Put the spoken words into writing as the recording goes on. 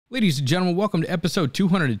Ladies and gentlemen, welcome to episode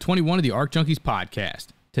 221 of the Arc Junkies Podcast.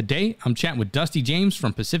 Today, I'm chatting with Dusty James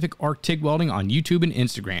from Pacific Arc TIG Welding on YouTube and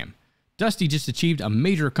Instagram. Dusty just achieved a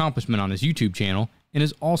major accomplishment on his YouTube channel and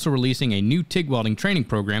is also releasing a new TIG welding training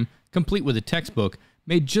program complete with a textbook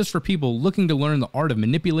made just for people looking to learn the art of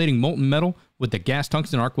manipulating molten metal with the gas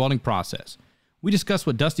tungsten arc welding process. We discuss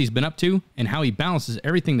what Dusty's been up to and how he balances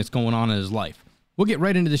everything that's going on in his life. We'll get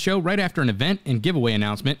right into the show right after an event and giveaway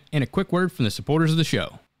announcement and a quick word from the supporters of the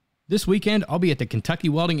show. This weekend, I'll be at the Kentucky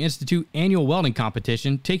Welding Institute annual welding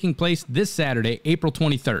competition taking place this Saturday, April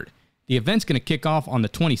 23rd. The event's going to kick off on the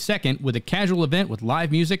 22nd with a casual event with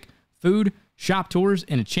live music, food, shop tours,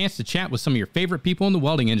 and a chance to chat with some of your favorite people in the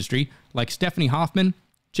welding industry like Stephanie Hoffman,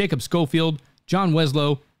 Jacob Schofield, John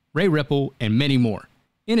Weslow, Ray Ripple, and many more.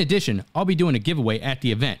 In addition, I'll be doing a giveaway at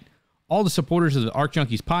the event. All the supporters of the Arc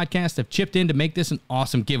Junkies podcast have chipped in to make this an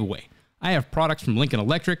awesome giveaway. I have products from Lincoln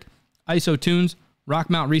Electric, ISOTUNES,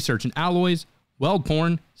 Rockmount Research and Alloys, Weld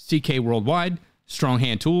Porn, CK Worldwide, Strong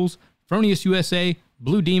Hand Tools, Fronius USA,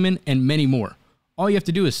 Blue Demon, and many more. All you have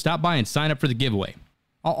to do is stop by and sign up for the giveaway.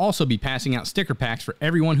 I'll also be passing out sticker packs for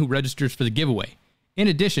everyone who registers for the giveaway. In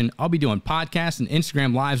addition, I'll be doing podcasts and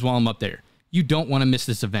Instagram lives while I'm up there. You don't want to miss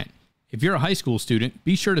this event. If you're a high school student,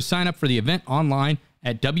 be sure to sign up for the event online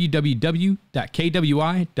at www.kwi.us.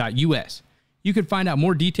 You can find out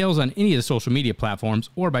more details on any of the social media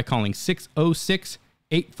platforms or by calling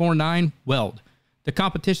 606-849-WELD. The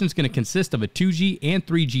competition is going to consist of a 2G and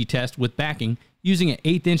 3G test with backing using an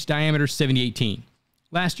 1/8-inch diameter 7018.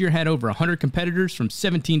 Last year had over 100 competitors from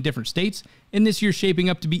 17 different states, and this year's shaping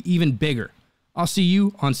up to be even bigger. I'll see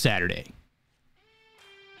you on Saturday.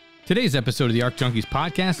 Today's episode of the Arc Junkies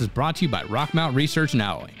Podcast is brought to you by Rockmount Research and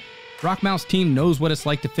Alloy. Rockmount's team knows what it's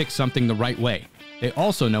like to fix something the right way. They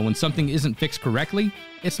also know when something isn't fixed correctly,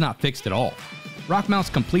 it's not fixed at all.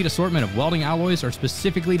 Rockmount's complete assortment of welding alloys are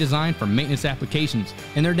specifically designed for maintenance applications,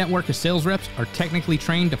 and their network of sales reps are technically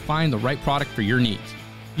trained to find the right product for your needs.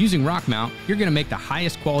 Using Rockmount, you're going to make the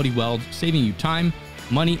highest quality welds, saving you time,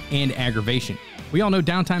 money, and aggravation. We all know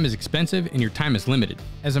downtime is expensive and your time is limited.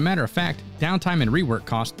 As a matter of fact, downtime and rework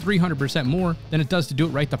cost 300% more than it does to do it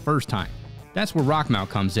right the first time. That's where Rockmount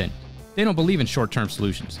comes in. They don't believe in short-term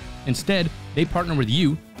solutions. Instead, they partner with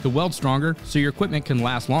you to weld stronger so your equipment can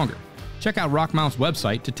last longer. Check out Rockmount's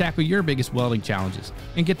website to tackle your biggest welding challenges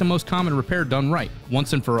and get the most common repair done right,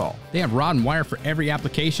 once and for all. They have rod and wire for every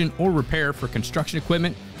application or repair for construction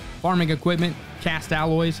equipment, farming equipment, cast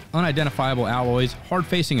alloys, unidentifiable alloys, hard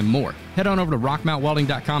facing, and more. Head on over to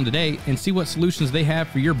rockmountwelding.com today and see what solutions they have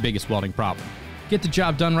for your biggest welding problem. Get the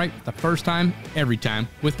job done right the first time, every time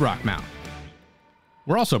with Rockmount.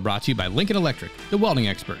 We're also brought to you by Lincoln Electric, the welding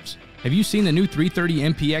experts. Have you seen the new 330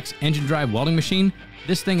 MPX engine drive welding machine?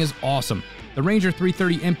 This thing is awesome. The Ranger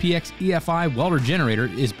 330 MPX EFI welder generator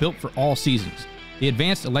is built for all seasons. The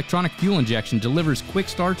advanced electronic fuel injection delivers quick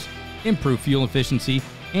starts, improved fuel efficiency,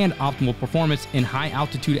 and optimal performance in high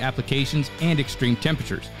altitude applications and extreme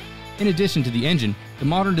temperatures. In addition to the engine, the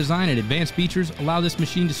modern design and advanced features allow this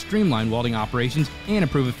machine to streamline welding operations and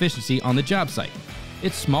improve efficiency on the job site.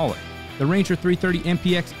 It's smaller. The Ranger 330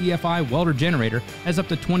 MPX EFI welder generator has up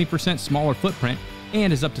to 20% smaller footprint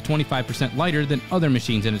and is up to 25% lighter than other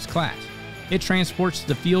machines in its class. It transports to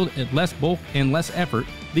the field at less bulk and less effort,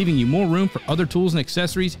 leaving you more room for other tools and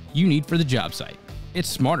accessories you need for the job site. It's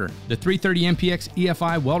smarter. The 330 MPX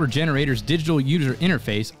EFI welder generator's digital user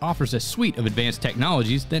interface offers a suite of advanced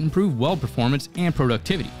technologies that improve weld performance and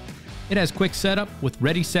productivity. It has quick setup with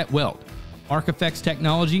Ready Set Weld, ArcFX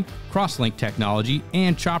technology, Crosslink technology,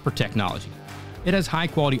 and chopper technology. It has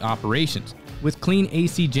high-quality operations with clean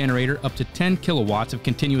AC generator up to 10 kilowatts of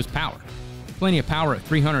continuous power. Plenty of power at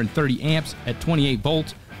 330 amps at 28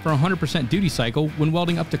 volts for 100% duty cycle when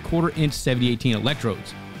welding up to 1/4-inch 7018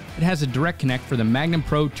 electrodes. It has a direct connect for the Magnum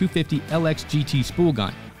Pro 250 LX GT spool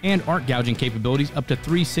gun and arc gouging capabilities up to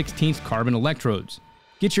 3/16 carbon electrodes.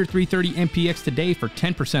 Get your 330 MPX today for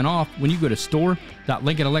 10% off when you go to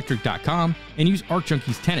store.lincolnelectric.com and use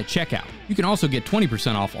ArcJunkies10 at checkout. You can also get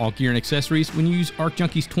 20% off all gear and accessories when you use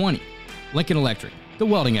ArcJunkies20. Lincoln Electric, the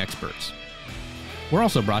welding experts. We're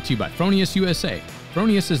also brought to you by Fronius USA.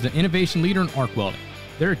 Fronius is the innovation leader in arc welding.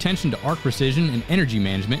 Their attention to arc precision and energy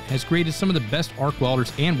management has created some of the best arc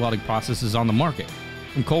welders and welding processes on the market.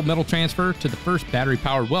 From cold metal transfer to the first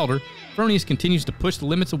battery-powered welder, Fronius continues to push the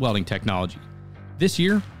limits of welding technology. This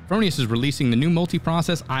year, Fronius is releasing the new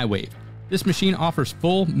multi-process iWave. This machine offers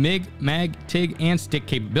full MIG, MAG, TIG, and stick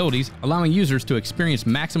capabilities, allowing users to experience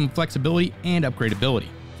maximum flexibility and upgradability.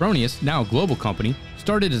 Fronius, now a global company,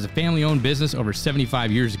 started as a family-owned business over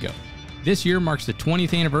 75 years ago. This year marks the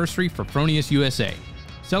 20th anniversary for Fronius USA.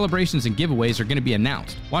 Celebrations and giveaways are going to be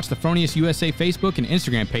announced. Watch the Fronius USA Facebook and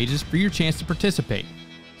Instagram pages for your chance to participate.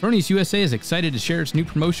 Fronius USA is excited to share its new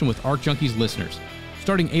promotion with ARC Junkies listeners.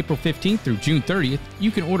 Starting April 15th through June 30th,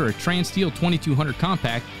 you can order a Transsteel 2200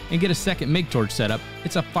 compact and get a second MIG torch setup.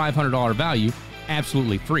 It's a $500 value,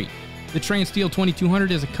 absolutely free. The Transsteel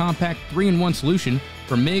 2200 is a compact 3-in-1 solution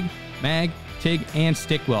for MIG, MAG, TIG, and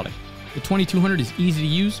stick welding. The 2200 is easy to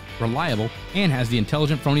use, reliable, and has the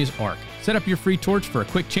intelligent Fronius arc. Set up your free torch for a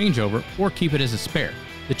quick changeover or keep it as a spare.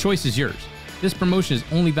 The choice is yours. This promotion is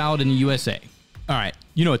only valid in the USA. All right,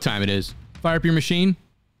 you know what time it is. Fire up your machine,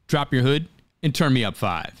 drop your hood, and turn me up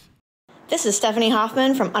 5. This is Stephanie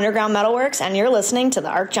Hoffman from Underground Metalworks, and you're listening to the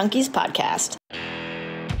ARC Junkies Podcast.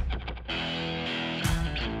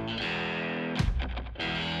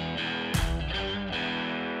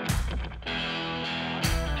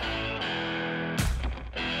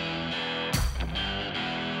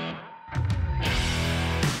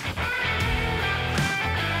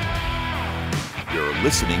 You're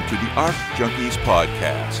listening to the ARC Junkies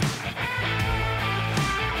Podcast,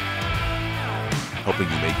 helping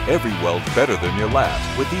you make every weld better than your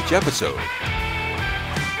last with each episode.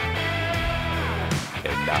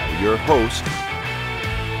 And now your host,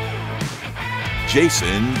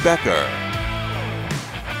 Jason Becker.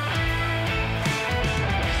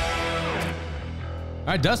 All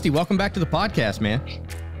right, Dusty, welcome back to the podcast, man.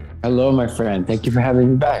 Hello, my friend. Thank you for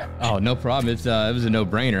having me back. Oh, no problem. It was a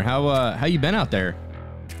no-brainer. How you been out there?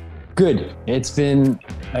 Good. It's been,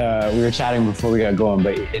 we were chatting before we got going,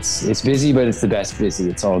 but it's busy, but it's the best busy.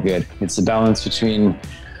 It's all good. It's a balance between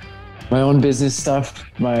my own business stuff,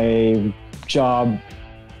 my job,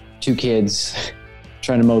 2 kids,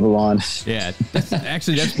 trying to mow the lawn. Yeah,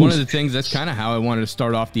 that's one of the things. That's kind of how I wanted to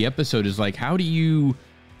start off the episode is like, how do you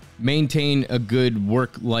maintain a good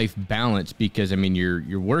work-life balance? Because I mean,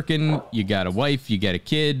 you're working, you got a wife, you got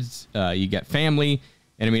kids, you got family,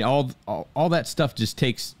 and I mean, all that stuff just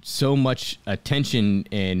takes so much attention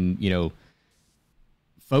and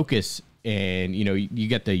focus. And you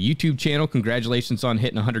got the YouTube channel. Congratulations on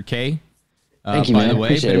hitting 100K. Thank you, by man. the way.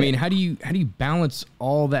 Appreciate but I it. mean, how do you balance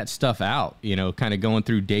all that stuff out? Kind of going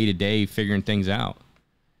through day to day, figuring things out.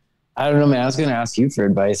 I don't know, man. I was going to ask you for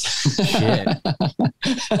advice. Shit.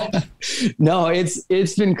 No,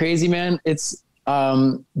 it's been crazy, man. It's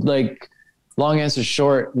like, long answer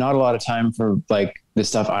short, not a lot of time for like the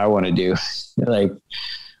stuff I want to do. Like,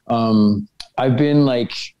 I've been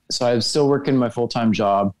like, so I'm still working my full-time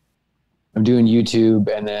job. I'm doing YouTube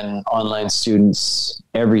and then online students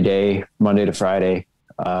every day, Monday to Friday.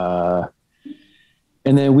 And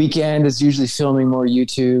then weekend is usually filming more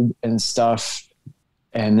YouTube and stuff.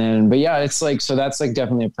 And then, but yeah, it's like, so that's like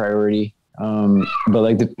definitely a priority. But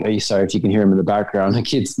like sorry if you can hear them in the background, my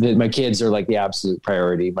kids are like the absolute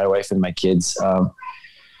priority, my wife and my kids.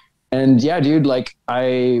 And yeah, dude, like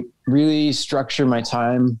I really structure my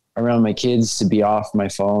time around my kids to be off my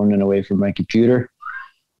phone and away from my computer,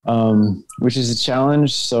 which is a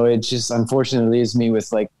challenge. So it just unfortunately leaves me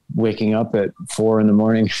with like waking up at 4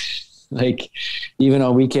 a.m. Like even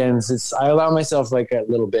on weekends, I allow myself like a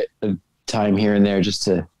little bit of time here and there just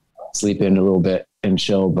to sleep in a little bit and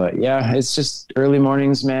chill. But yeah, it's just early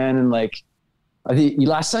mornings, man. And like, I think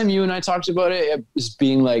last time you and I talked about it was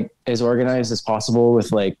being like as organized as possible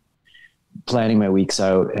with like planning my weeks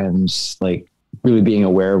out and just, like really being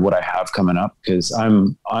aware of what I have coming up. Cause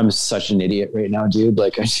I'm such an idiot right now, dude.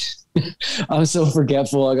 Like I'm so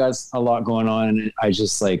forgetful. I got a lot going on and I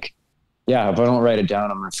just like, yeah, if I don't write it down,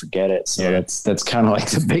 I'm going to forget it. So yeah, that's kind of like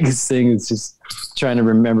the biggest thing. It's just trying to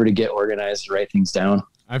remember to get organized, write things down.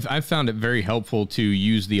 I've found it very helpful to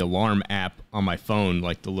use the alarm app on my phone,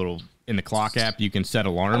 like in the clock app, you can set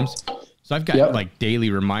alarms. So I've got like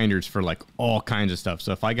daily reminders for like all kinds of stuff.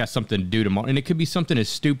 So if I got something to do tomorrow, and it could be something as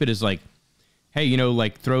stupid as like, hey,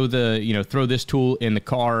 like throw this tool in the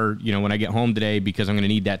car, when I get home today, because I'm going to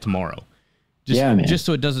need that tomorrow. Just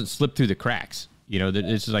so it doesn't slip through the cracks.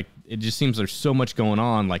 It's like, it just seems there's so much going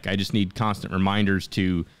on. Like I just need constant reminders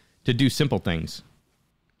to do simple things.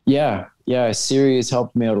 Yeah. Siri has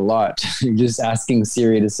helped me out a lot. Just asking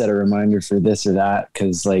Siri to set a reminder for this or that.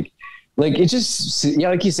 Cause like it just,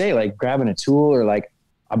 like you say, like grabbing a tool or like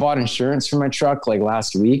I bought insurance for my truck like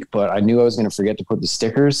last week, but I knew I was going to forget to put the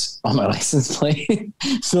stickers on my license plate.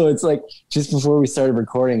 So it's like, just before we started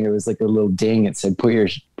recording, it was like a little ding. It said, put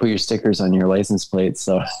your stickers on your license plate.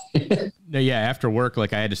 So yeah, after work,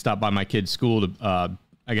 like I had to stop by my kid's school to,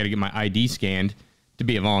 I got to get my ID scanned to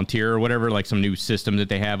be a volunteer or whatever, like some new system that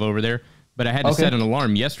they have over there. But I had to set an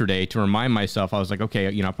alarm yesterday to remind myself. I was like, okay,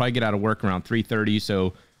 I'll probably get out of work around 3:30.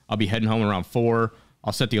 So I'll be heading home around 4.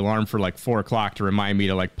 I'll set the alarm for like 4:00 to remind me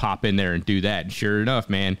to like pop in there and do that. And sure enough,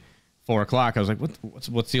 man, 4:00, I was like,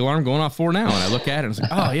 what's the alarm going off for now? And I look at it and I was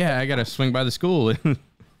like, oh yeah, I got to swing by the school.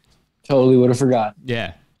 Totally would have forgot.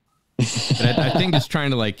 Yeah. But I think just trying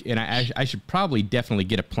to like, and I should probably definitely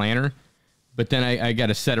get a planner, but then I got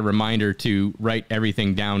to set a reminder to write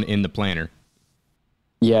everything down in the planner.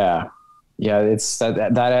 Yeah. Yeah. It's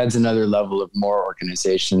that adds another level of more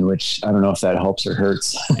organization, which I don't know if that helps or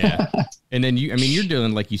hurts. Yeah. And then you're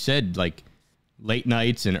doing, like you said, like late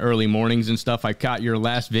nights and early mornings and stuff. I caught your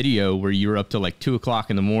last video where you were up to like 2:00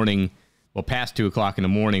 in the morning, well, past 2:00 in the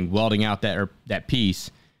morning, welding out that piece,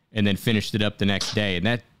 and then finished it up the next day. And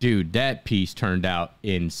that piece turned out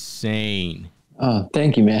insane. Oh,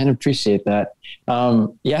 thank you, man. Appreciate that.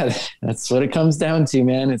 Yeah, that's what it comes down to,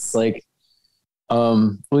 man. It's like,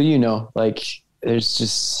 well, like there's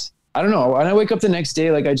just, I don't know. When I wake up the next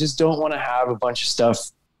day, like I just don't want to have a bunch of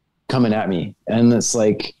stuff coming at me. And it's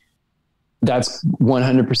like, that's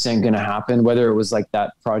 100% going to happen, whether it was like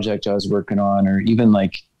that project I was working on, or even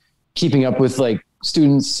like keeping up with like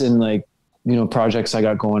students and like, projects I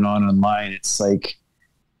got going on online. It's like,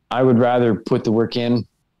 I would rather put the work in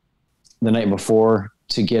the night before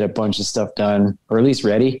to get a bunch of stuff done, or at least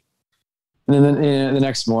ready. And then the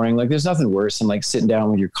next morning, like there's nothing worse than like sitting down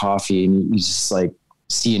with your coffee and you just like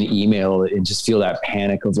see an email and just feel that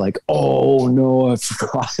panic of like, oh no, I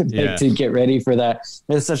forgot to get ready for that.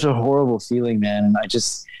 It's such a horrible feeling, man. And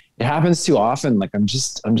it happens too often. Like I'm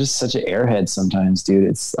just such an airhead sometimes,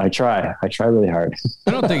 dude. I try really hard.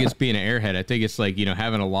 I don't think it's being an airhead. I think it's like,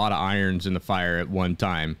 having a lot of irons in the fire at one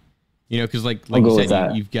time, cause like you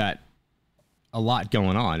said, you've got a lot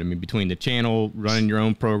going on. I mean, between the channel, running your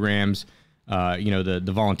own programs,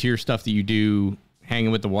 the volunteer stuff that you do,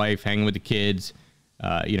 hanging with the wife, hanging with the kids,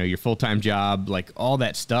 your full-time job, like all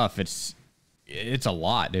that stuff. It's a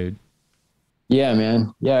lot, dude. Yeah,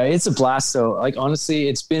 man. Yeah. It's a blast though. Like, honestly,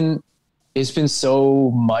 it's been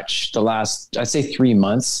so much the last, I'd say 3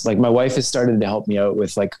 months. Like my wife has started to help me out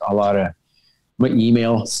with like a lot of my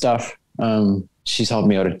email stuff. She's helped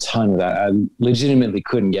me out a ton with that. I legitimately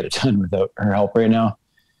couldn't get it done without her help right now.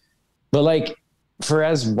 But like, for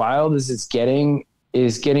as wild as it's getting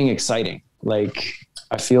exciting. Like,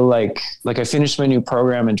 I feel like I finished my new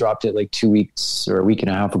program and dropped it like 2 weeks or a week and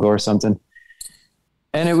a half ago or something.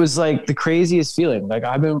 And it was like the craziest feeling. Like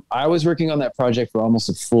I was working on that project for almost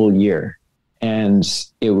a full year, and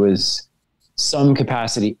it was some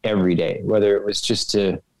capacity every day, whether it was just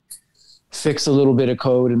to fix a little bit of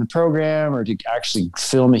code in the program or to actually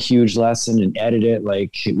film a huge lesson and edit it.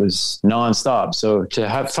 Like it was nonstop. So to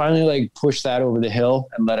have finally like push that over the hill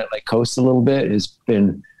and let it like coast a little bit has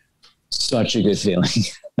been such a good feeling.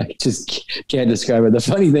 I just can't describe it. The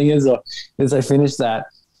funny thing is I finished that,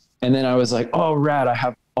 and then I was like, oh, rad, I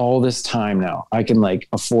have all this time now. I can like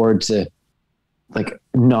afford to like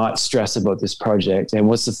not stress about this project. And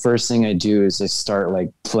what's the first thing I do is I start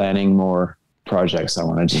like planning more projects I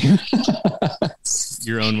want to do.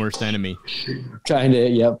 Your own worst enemy. Trying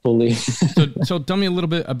to, fully. So tell me a little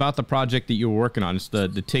bit about the project that you were working on. It's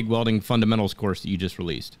the TIG welding fundamentals course that you just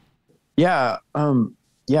released. Yeah.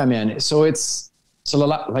 Yeah, man. So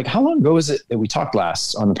like, how long ago was it that we talked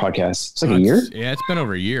last on the podcast? It's like a year. Yeah, it's been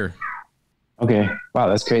over a year. Okay. Wow.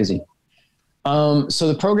 That's crazy. So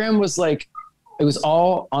the program was like, it was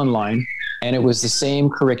all online, and it was the same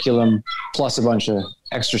curriculum plus a bunch of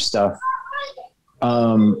extra stuff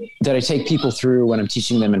that I take people through when I'm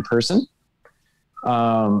teaching them in person.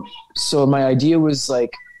 So my idea was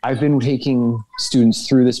like, I've been taking students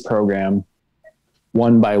through this program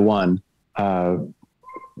one by one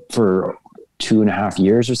for 2.5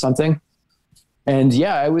 years or something. And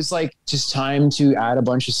yeah, it was like just time to add a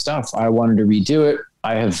bunch of stuff. I wanted to redo it.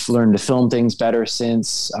 I have learned to film things better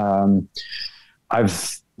since.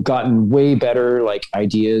 I've gotten way better like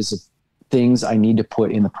ideas of things I need to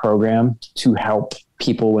put in the program to help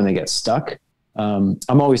people when they get stuck. I'm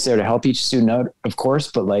always there to help each student out, of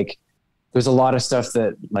course, but like there's a lot of stuff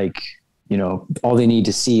that like, all they need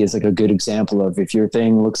to see is like a good example of, if your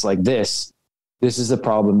thing looks like this is the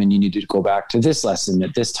problem and you need to go back to this lesson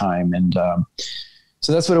at this time. And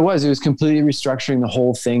so that's what it was. It was completely restructuring the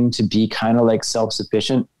whole thing to be kind of like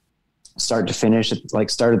self-sufficient, start to finish. It like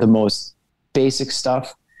started the most basic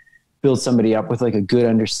stuff, build somebody up with like a good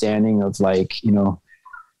understanding of like,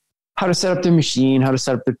 how to set up their machine, how to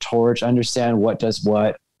set up their torch, understand what does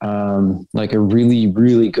what, like a really,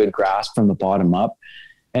 really good grasp from the bottom up.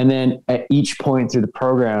 And then at each point through the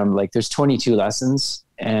program, like there's 22 lessons,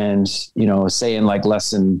 and, say in like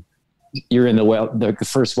lesson, you're in the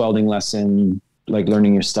first welding lesson, like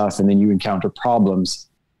learning your stuff, and then you encounter problems.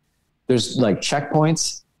 There's like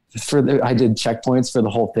checkpoints I did checkpoints for the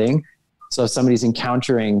whole thing. So if somebody's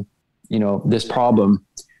encountering, this problem,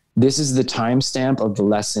 this is the timestamp of the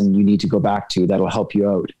lesson you need to go back to that'll help you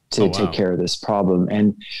out to take care of this problem.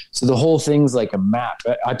 And so the whole thing's like a map.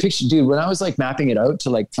 I pictured, dude, when I was like mapping it out to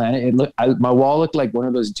like plan it, my wall looked like one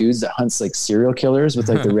of those dudes that hunts like serial killers with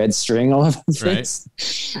like the red string all over the face.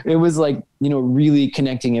 Right. It was like, really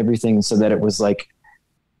connecting everything so that it was like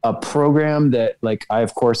a program that like I,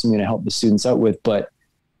 of course, I'm going to help the students out with, but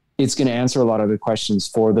it's going to answer a lot of the questions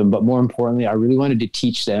for them. But more importantly, I really wanted to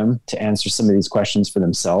teach them to answer some of these questions for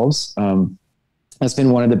themselves. That's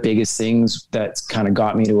been one of the biggest things that's kind of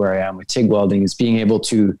got me to where I am with TIG welding, is being able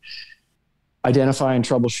to identify and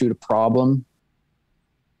troubleshoot a problem,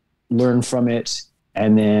 learn from it,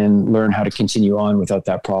 and then learn how to continue on without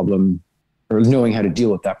that problem, or knowing how to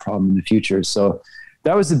deal with that problem in the future. So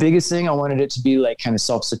that was the biggest thing. I wanted it to be like kind of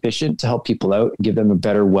self-sufficient to help people out, give them a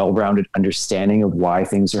better, well-rounded understanding of why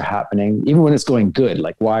things are happening, even when it's going good.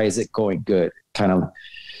 Like, why is it going good? Kind of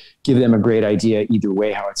give them a great idea either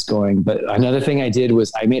way how it's going. But another thing I did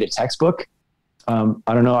was I made a textbook. I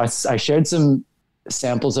don't know. I shared some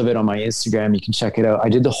samples of it on my Instagram. You can check it out. I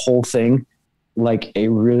did the whole thing like a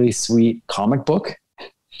really sweet comic book,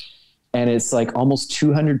 and it's like almost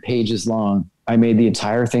 200 pages long. I made the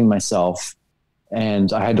entire thing myself.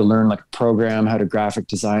 And I had to learn like a program, how to graphic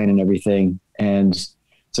design and everything. And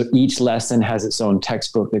so each lesson has its own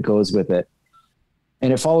textbook that goes with it.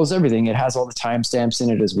 And it follows everything. It has all the timestamps in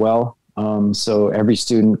it as well. So every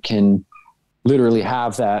student can literally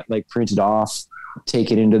have that like printed off,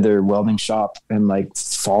 take it into their welding shop and like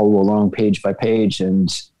follow along page by page.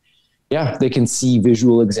 And yeah, they can see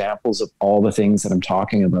visual examples of all the things that I'm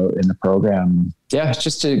talking about in the program. Yeah, it's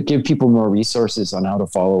just to give people more resources on how to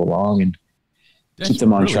follow along and keep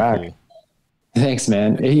them on track. Cool. Thanks,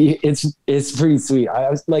 man. It's pretty sweet.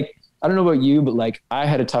 I was like, I don't know about you, but like I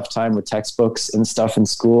had a tough time with textbooks and stuff in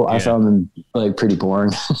school. Yeah. I found them like pretty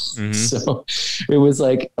boring. Mm-hmm. So it was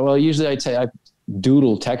like, well, usually I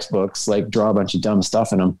doodle textbooks, like draw a bunch of dumb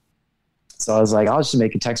stuff in them. So I was like, I'll just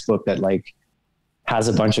make a textbook that like has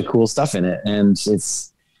a bunch of cool stuff in it. And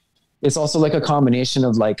it's also like a combination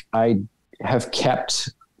of like, I have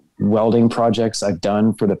kept welding projects I've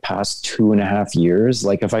done for the past 2.5 years.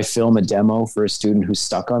 Like if I film a demo for a student who's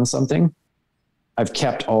stuck on something, I've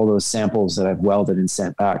kept all those samples that I've welded and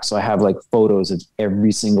sent back. So I have like photos of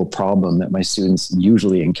every single problem that my students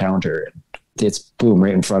usually encounter. It's boom,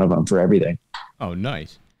 right in front of them for everything. Oh,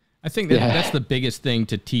 nice. I think that's the biggest thing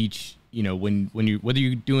to teach, when you, whether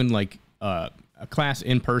you're doing like a class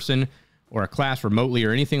in person or a class remotely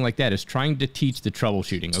or anything like that, is trying to teach the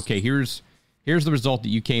troubleshooting. Okay, here's the result that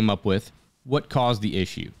you came up with. What caused the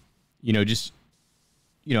issue?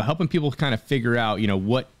 Helping people kind of figure out,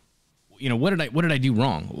 what did I do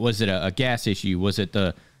wrong? Was it a gas issue? Was it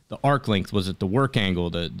the arc length? Was it the work angle,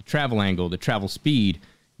 the travel angle, the travel speed?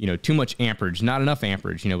 Too much amperage, not enough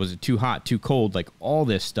amperage? Was it too hot, too cold? Like all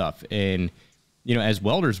this stuff. And, as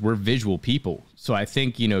welders, we're visual people. So I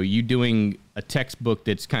think, you doing a textbook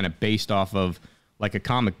that's kind of based off of like a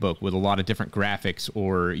comic book with a lot of different graphics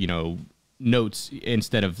or, notes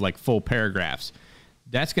instead of like full paragraphs,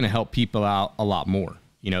 that's going to help people out a lot more,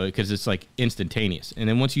 because it's like instantaneous. And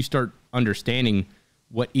then once you start understanding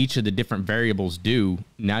what each of the different variables do,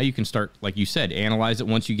 now you can start, like you said, analyze it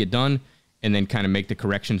once you get done and then kind of make the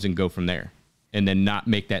corrections and go from there, and then not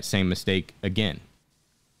make that same mistake again.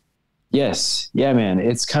 Yes. Yeah, man.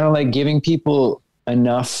 It's kind of like giving people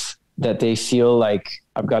enough that they feel like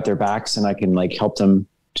I've got their backs and I can like help them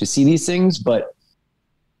to see these things. But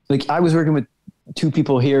like I was working with 2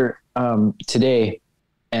 people here today,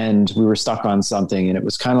 and we were stuck on something, and it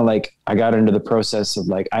was kind of like I got into the process of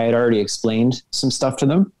like I had already explained some stuff to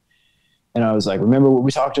them, and I was like, remember what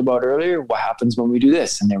we talked about earlier? What happens when we do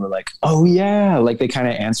this? And they were like, oh yeah, like they kind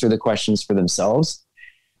of answer the questions for themselves.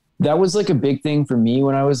 That was like a big thing for me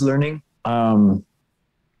when I was learning.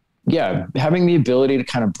 Yeah, having the ability to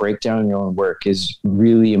kind of break down your own work is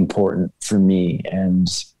really important for me, and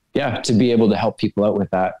yeah, to be able to help people out with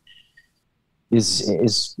that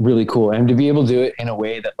is really cool. And to be able to do it in a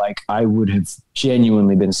way that like I would have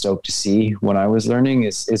genuinely been stoked to see when I was learning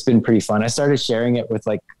it's been pretty fun. I started sharing it with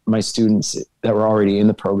like my students that were already in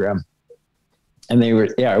the program, and it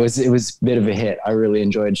was a bit of a hit. I really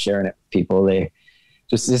enjoyed sharing it with people.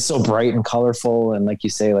 It's so bright and colorful. And like you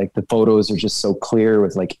say, like the photos are just so clear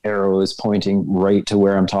with like arrows pointing right to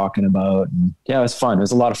where I'm talking about. And yeah, it was fun. It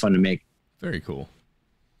was a lot of fun to make. Very cool.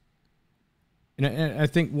 And I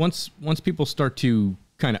think once people start to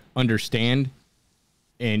kind of understand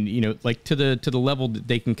and, like to the level that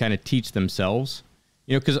they can kind of teach themselves,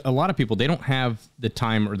 because a lot of people, they don't have the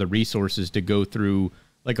time or the resources to go through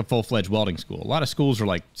like a full-fledged welding school. A lot of schools are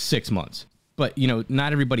like 6 months, but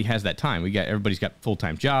not everybody has that time. Everybody's got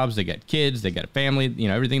full-time jobs. They got kids, they got a family,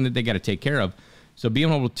 everything that they got to take care of. So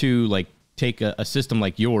being able to like take a system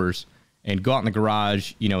like yours and go out in the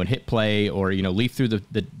garage, and hit play, or, leaf through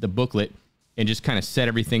the booklet and just kind of set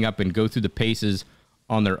everything up and go through the paces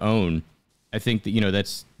on their own. I think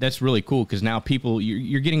that, that's really cool, because now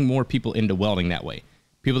you're getting more people into welding that way.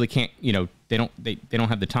 People that can't, they don't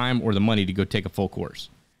have the time or the money to go take a full course.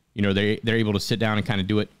 They're able to sit down and kind of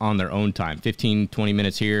do it on their own time, 15, 20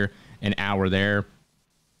 minutes here, an hour there.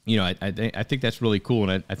 I think that's really cool.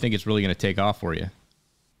 And I think it's really going to take off for you.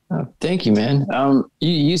 Oh, thank you, man.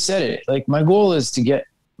 You said it. Like, my goal is to get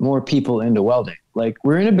more people into welding. Like,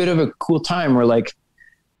 we're in a bit of a cool time where, like,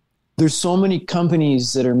 there's so many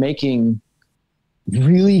companies that are making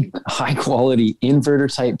really high quality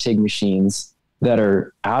inverter type TIG machines that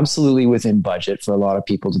are absolutely within budget for a lot of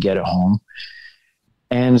people to get at home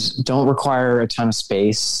and don't require a ton of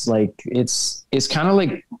space. Like, it's kind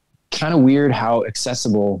of weird how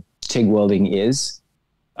accessible TIG welding is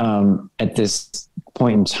at this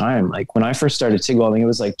point in time. Like, when I first started TIG welding, it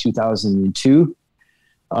was like 2002.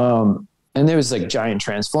 And there was like giant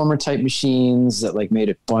transformer type machines that like made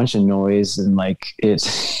a bunch of noise, and like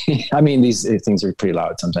it's, I mean, these things are pretty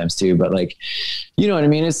loud sometimes too, but like, you know what I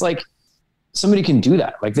mean? It's like somebody can do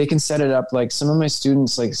that. Like, they can set it up. Like, some of my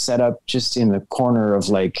students like set up just in the corner of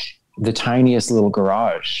like the tiniest little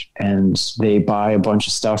garage, and they buy a bunch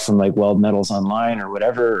of stuff from like Weld Metals online or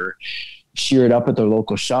whatever, or shear it up at their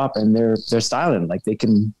local shop, and they're styling. Like, they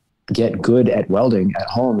can get good at welding at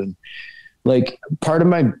home. And like, part of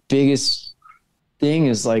my biggest thing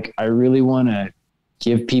is like, I really want to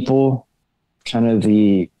give people kind of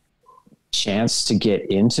the chance to get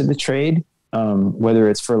into the trade, whether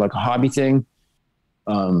it's for like a hobby thing,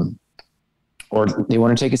 or they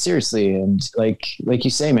want to take it seriously. And like you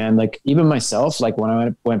say, man, like, even myself, like when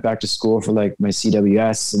I went back to school for like my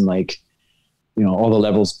CWS and like, all the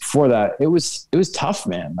levels before that, it was tough,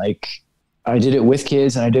 man. Like, I did it with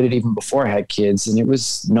kids, and I did it even before I had kids, and it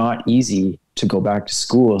was not easy to go back to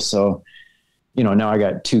school. So, now I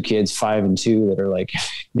got 2 kids, 5 and 2, that are like,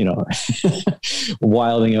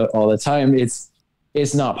 wilding out all the time.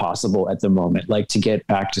 It's not possible at the moment, like, to get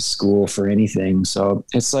back to school for anything. So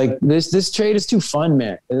it's like, this trade is too fun,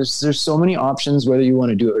 man. There's so many options, whether you want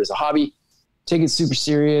to do it as a hobby, take it super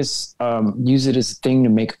serious, use it as a thing to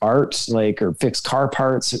make art, like, or fix car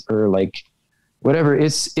parts, or like whatever.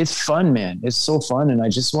 It's fun, man. It's so fun. And I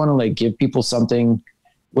just want to like give people something,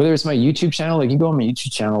 whether it's my YouTube channel, like, you go on my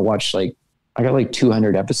YouTube channel, watch, like, I got like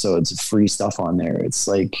 200 episodes of free stuff on there. It's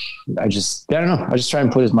like, I don't know. I just try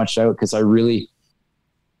and put as much out, because it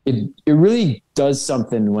really does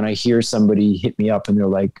something when I hear somebody hit me up and they're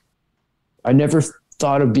like, I never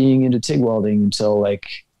thought of being into TIG welding until like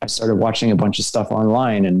I started watching a bunch of stuff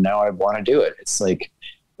online, and now I want to do it. It's like,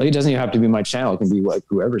 it doesn't even have to be my channel. It can be like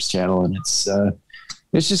whoever's channel. And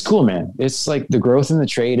it's just cool, man. It's like, the growth in the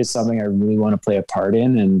trade is something I really want to play a part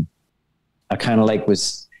in. And I kind of like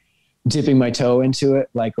was dipping my toe into it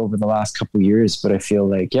like over the last couple of years, but I feel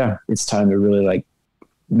like, yeah, it's time to really like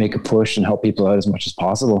make a push and help people out as much as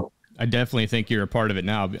possible. I definitely think you're a part of it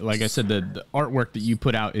now. Like I said, the artwork that you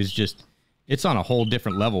put out is just, it's on a whole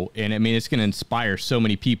different level. And I mean, it's going to inspire so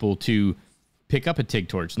many people to pick up a TIG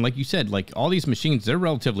torch. And like you said, like, all these machines, they're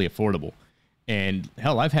relatively affordable. And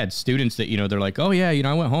hell, I've had students that, they're like, oh yeah,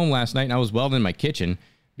 I went home last night and I was welding in my kitchen,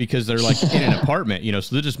 because they're like in an apartment,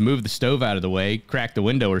 so they'll just move the stove out of the way, crack the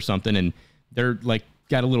window or something, and they're like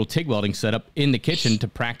got a little TIG welding set up in the kitchen to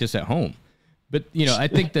practice at home. But, I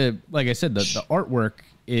think like I said, the artwork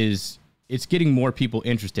it's getting more people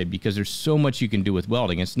interested, because there's so much you can do with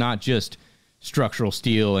welding. It's not just structural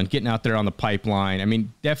steel and getting out there on the pipeline. I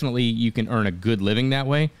mean, definitely you can earn a good living that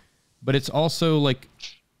way, but it's also like,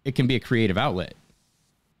 it can be a creative outlet.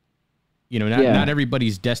 Not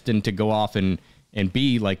everybody's destined to go off and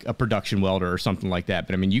be like a production welder or something like that.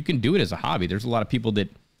 But I mean, you can do it as a hobby. There's a lot of people that,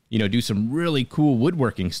 do some really cool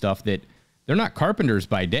woodworking stuff that they're not carpenters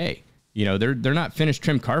by day. They're not finished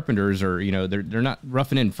trim carpenters, or, they're not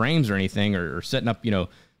roughing in frames or anything, or setting up,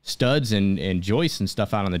 studs and joists and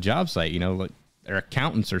stuff out on the job site, like they're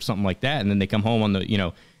accountants or something like that. And then they come home on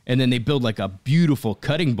the, and then they build like a beautiful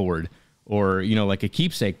cutting board, or, like a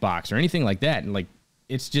keepsake box or anything like that. And like,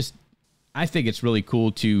 it's just, I think it's really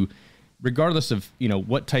cool to, regardless of,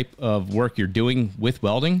 what type of work you're doing with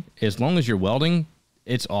welding, as long as you're welding,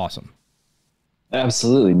 it's awesome.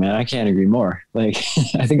 Absolutely, man. I can't agree more. Like,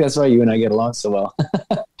 I think that's why you and I get along so well.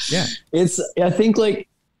 Yeah. I think like,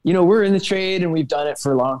 we're in the trade and we've done it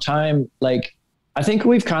for a long time. Like, I think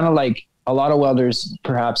we've kind of like, a lot of welders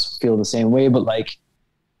perhaps feel the same way, but like,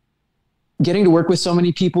 getting to work with so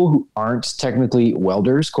many people who aren't technically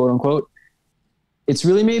welders, quote unquote, it's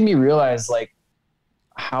really made me realize like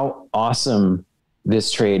how awesome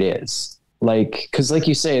this trade is. Like, cause like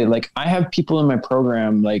you say, like I have people in my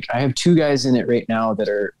program, like I have 2 guys in it right now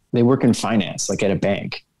they work in finance, like at a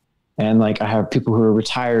bank. And like, I have people who are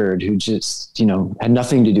retired who just, had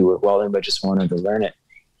nothing to do with welding, but just wanted to learn it.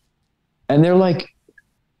 And they're like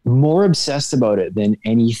more obsessed about it than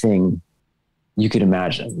anything you could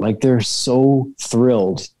imagine. Like they're so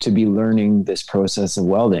thrilled to be learning this process of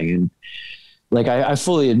welding. And like, I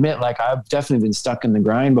fully admit, like I've definitely been stuck in the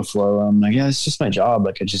grind before where I'm like, yeah, it's just my job.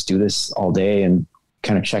 Like I just do this all day and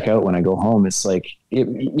kind of check out when I go home. It's like,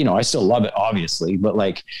 I still love it obviously, but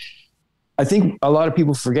like, I think a lot of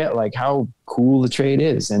people forget like how cool the trade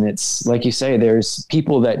is. And it's like you say, there's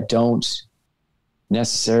people that don't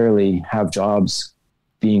necessarily have jobs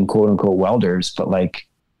being quote unquote welders, but like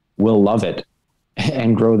will love it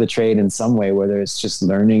and grow the trade in some way, whether it's just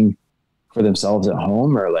learning for themselves at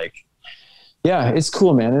home or like, yeah, it's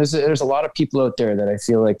cool, man. There's a lot of people out there that I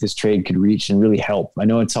feel like this trade could reach and really help. I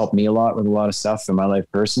know it's helped me a lot with a lot of stuff in my life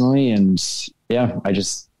personally. And yeah,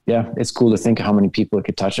 it's cool to think how many people it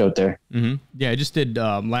could touch out there. Mm-hmm. Yeah. I just did,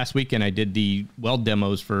 last weekend, I did the weld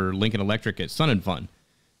demos for Lincoln Electric at Sun and Fun.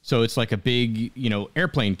 So it's like a big,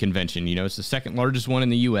 airplane convention, it's the second largest one in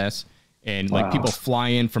the US. And like people fly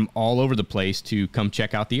in from all over the place to come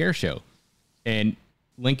check out the air show. And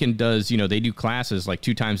Lincoln does, they do classes like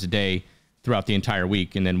 2 times a day throughout the entire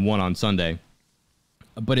week and then 1 on Sunday.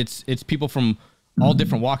 But it's people from all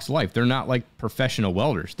different walks of life. They're not like professional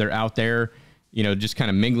welders. They're out there, just kind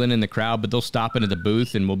of mingling in the crowd, but they'll stop into the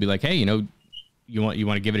booth and we'll be like, hey, you want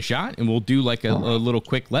to give it a shot? And we'll do like a little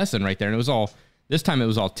quick lesson right there. And this time it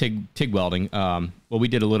was all TIG welding. Well, we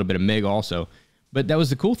did a little bit of MIG also, but that was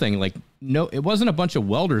the cool thing. Like, no, it wasn't a bunch of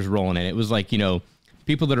welders rolling in. It was like,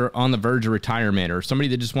 people that are on the verge of retirement or somebody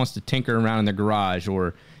that just wants to tinker around in their garage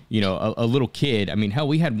or, a little kid. I mean, hell,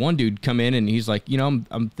 we had one dude come in and he's like,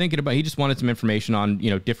 I'm thinking about, he just wanted some information on,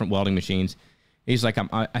 different welding machines. He's like,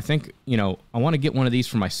 I think, I want to get one of these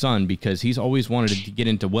for my son because he's always wanted to get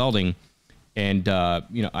into welding. And,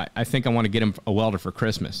 I think I want to get him a welder for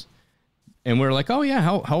Christmas. And we're like, oh yeah,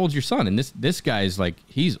 how old's your son? And this guy's like,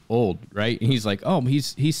 he's old, right? And he's like, oh,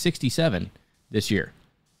 he's 67 this year.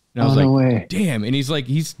 And I was like, no way. Damn. And he's like,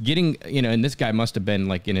 he's getting, and this guy must have been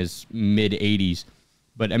like in his mid 80s.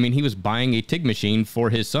 But I mean, he was buying a TIG machine for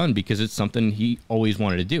his son because it's something he always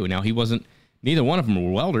wanted to do. Now neither one of them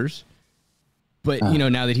were welders, but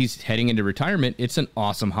now that he's heading into retirement, it's an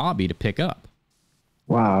awesome hobby to pick up.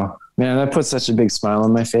 Wow, man, that puts such a big smile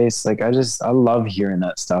on my face. Like, I love hearing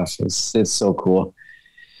that stuff. It's so cool.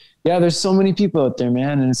 Yeah. There's so many people out there,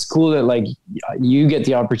 man. And it's cool that like you get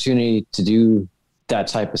the opportunity to do that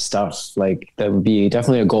type of stuff. Like that would be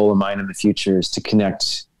definitely a goal of mine in the future is to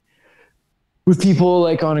connect with people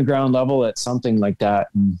like on a ground level at something like that.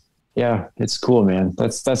 And yeah, it's cool, man.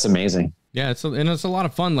 That's amazing. Yeah. It's a lot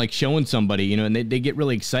of fun, like showing somebody, and they get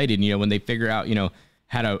really excited, when they figure out,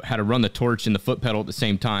 how to run the torch and the foot pedal at the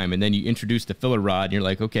same time. And then you introduce the filler rod and you're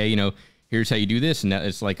like, okay, here's how you do this. And that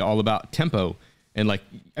it's like all about tempo. And like,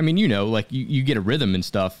 I mean, like you get a rhythm and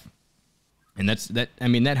stuff. And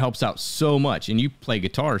that helps out so much. And you play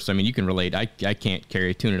guitar. So, I mean, you can relate. I can't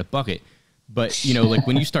carry a tune in a bucket. But, like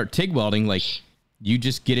when you start TIG welding, like you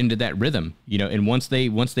just get into that rhythm, and once they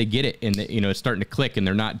get it and it's starting to click and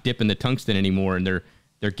they're not dipping the tungsten anymore and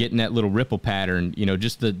they're getting that little ripple pattern,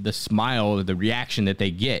 just the smile, the reaction that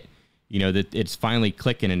they get, that it's finally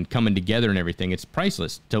clicking and coming together and everything. It's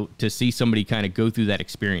priceless to see somebody kind of go through that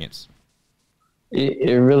experience.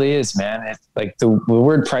 It really is, man. It's like the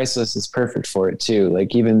word priceless is perfect for it too.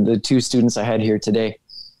 Like even the 2 students I had here today,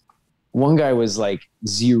 one guy was like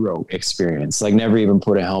 0 experience, like never even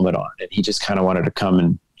put a helmet on. And he just kind of wanted to come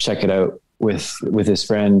and check it out with his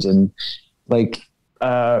friend. And like,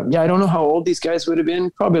 I don't know how old these guys would have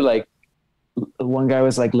been. Probably like one guy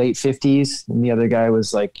was like late 50s and the other guy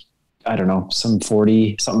was like, I don't know, some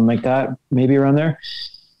 40, something like that, maybe around there.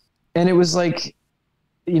 And it was like,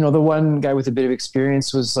 the one guy with a bit of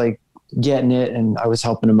experience was like getting it. And I was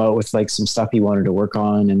helping him out with like some stuff he wanted to work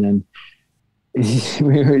on. And then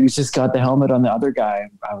we just got the helmet on the other guy.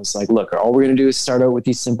 I was like, look, all we're going to do is start out with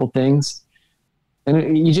these simple things.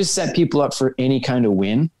 And you just set people up for any kind of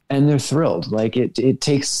win and they're thrilled. Like it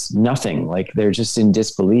takes nothing. Like they're just in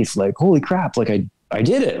disbelief. Like, holy crap. Like I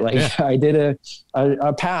did it. Like yeah. I did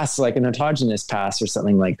a pass, like an autogenous pass or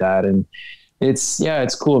something like that. And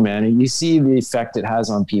it's cool, man. And you see the effect it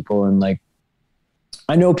has on people. And like,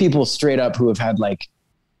 I know people straight up who have had like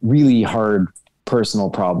really hard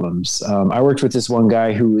personal problems. I worked with this one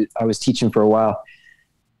guy who I was teaching for a while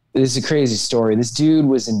this is a crazy story. This dude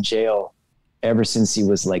was in jail ever since he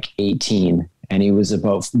was like 18, and he was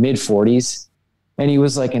about mid 40s, and he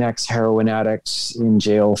was like an ex-heroin addict in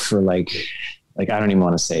jail for like, I don't even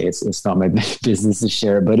want to say it's not my business to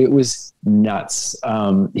share, but it was nuts.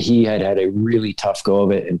 He had a really tough go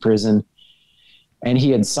of it in prison, and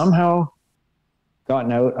he had somehow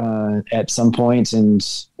gotten out at some point and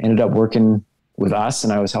ended up working with us,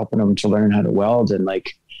 and I was helping him to learn how to weld, and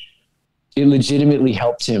like it legitimately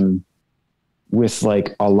helped him with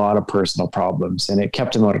like a lot of personal problems, and it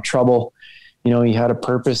kept him out of trouble. You know, he had a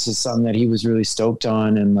purpose, is something that he was really stoked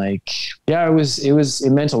on. And like, yeah,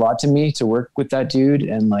 it meant a lot to me to work with that dude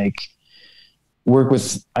and like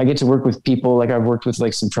I get to work with people. Like I've worked with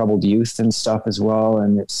like some troubled youth and stuff as well.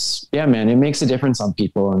 And it's, yeah, man, it makes a difference on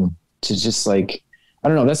people. And to just like, I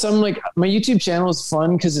don't know, that's something like my YouTube channel is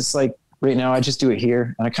fun. Cause it's like right now I just do it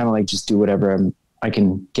here and I kind of like just do whatever I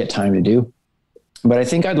can get time to do. But I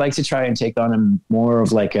think I'd like to try and take on more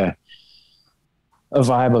of like a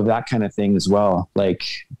vibe of that kind of thing as well. Like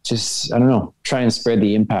just, I don't know, try and spread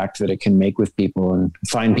the impact that it can make with people and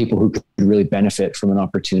find people who could really benefit from an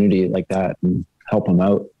opportunity like that and help them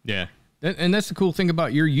out. Yeah. And that's the cool thing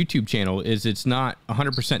about your YouTube channel is it's not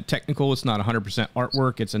 100% technical. It's not 100%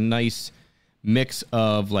 artwork. It's a nice mix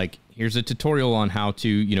of like, here's a tutorial on how to,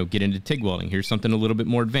 you know, get into TIG welding. Here's something a little bit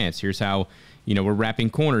more advanced. Here's how, you know, we're wrapping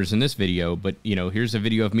corners in this video, but you know, here's a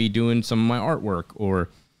video of me doing some of my artwork, or,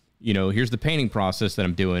 you know, here's the painting process that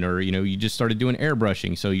I'm doing, or, you know, you just started doing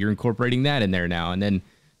airbrushing, so you're incorporating that in there now. And then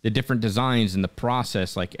the different designs and the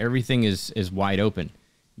process, like everything is wide open,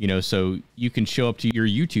 you know, so you can show up to your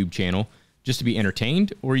YouTube channel just to be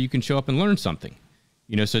entertained, or you can show up and learn something,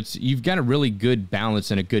 you know, so you've got a really good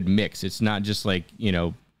balance and a good mix. It's not just like, you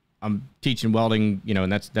know, I'm teaching welding, you know,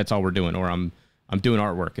 and that's all we're doing, or I'm doing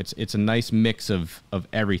artwork. It's a nice mix of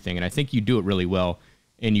everything. And I think you do it really well,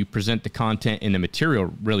 and you present the content and the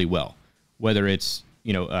material really well, whether it's,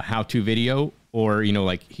 you know, a how-to video or, you know,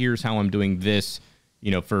 like here's how I'm doing this,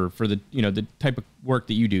 you know, for the, you know, the type of work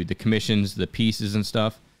that you do, the commissions, the pieces and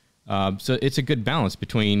stuff. So it's a good balance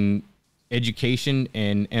between education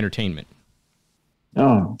and entertainment.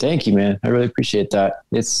 Oh, thank you, man. I really appreciate that.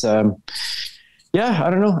 It's, yeah, I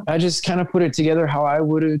don't know. I just kind of put it together how I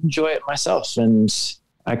would enjoy it myself. And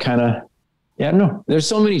I kind of, yeah, I don't know. There's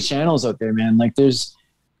so many channels out there, man. Like there's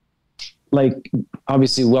like,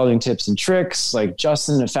 obviously welding tips and tricks, like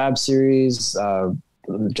Justin, the Fab series,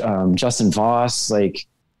 Justin Voss, like,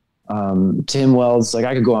 Tim Wells, like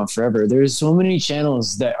I could go on forever. There's so many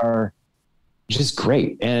channels that are just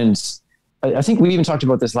great. And I think we even talked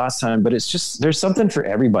about this last time, but it's just, there's something for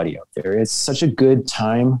everybody out there. It's such a good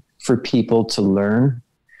time for people to learn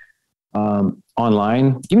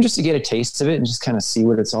online, even just to get a taste of it and just kind of see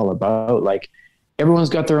what it's all about. Like everyone's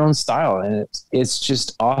got their own style, and it's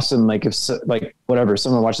just awesome. Like if like whatever,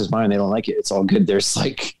 someone watches mine, they don't like it, it's all good. There's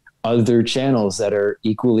like other channels that are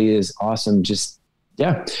equally as awesome. Just,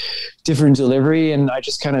 yeah, different delivery. And I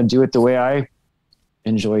just kind of do it the way I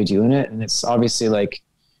enjoy doing it. And it's obviously like,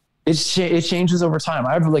 it changes over time.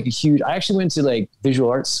 I have like I actually went to like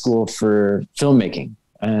visual arts school for filmmaking.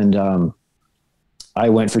 And I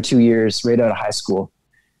went for 2 years right out of high school.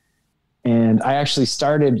 And I actually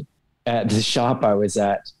started at the shop I was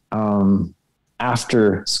at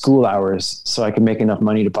after school hours so I could make enough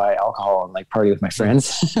money to buy alcohol and like party with my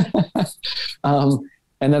friends.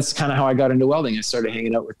 And that's kind of how I got into welding. I started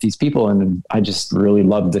hanging out with these people and I just really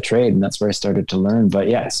loved the trade, and that's where I started to learn. But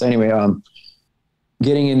yeah, so anyway,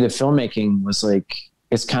 getting into filmmaking was like,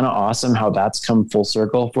 it's kind of awesome how that's come full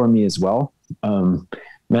circle for me as well.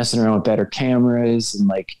 Messing around with better cameras, and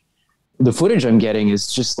like the footage I'm getting is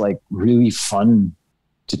just like really fun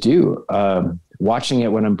to do. Watching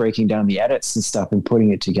it when I'm breaking down the edits and stuff and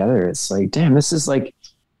putting it together, it's like, damn, this is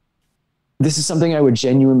something I would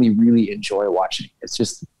genuinely really enjoy watching. It's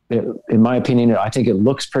just, in my opinion, I think it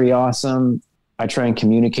looks pretty awesome. I try and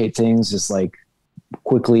communicate things as like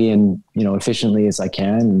quickly and, you know, efficiently as I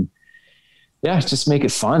can. And yeah, just make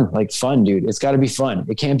it fun. Like fun, dude. It's got to be fun.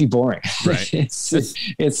 It can't be boring. Right. it's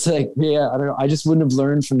like, yeah, I don't know. I just wouldn't have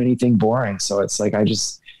learned from anything boring. So it's like, I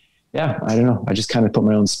don't know. I just kind of put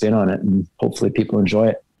my own spin on it, and hopefully people enjoy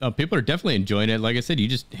it. Oh, people are definitely enjoying it. Like I said, you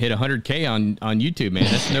just hit 100K on YouTube, man.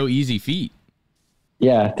 That's no easy feat.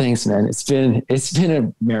 Yeah. Thanks, man. It's been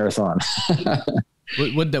a marathon.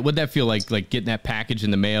 What'd that feel like getting that package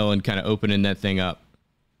in the mail and kind of opening that thing up?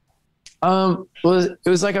 Well, it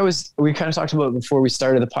was like we kind of talked about before we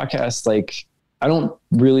started the podcast. Like, I don't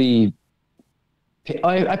really,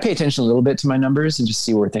 I pay attention a little bit to my numbers and just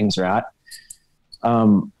see where things are at.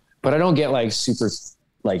 But I don't get like super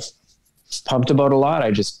like pumped about a lot.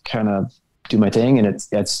 I just kind of do my thing, and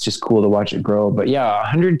it's just cool to watch it grow. But yeah,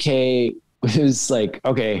 100K was like,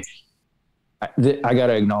 okay, I got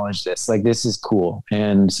to acknowledge this. Like, this is cool.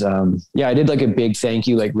 And, yeah, I did like a big thank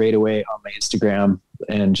you, like right away on my Instagram,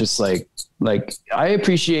 and just like I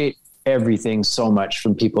appreciate everything so much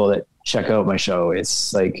from people that check out my show.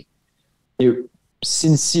 It's like, it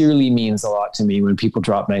sincerely means a lot to me when people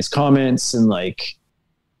drop nice comments and like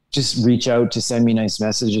just reach out to send me nice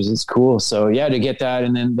messages. It's cool. So yeah, to get that.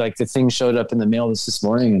 And then like the thing showed up in the mail this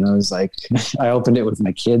morning, and I was like, I opened it with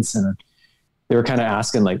my kids, and they were kind of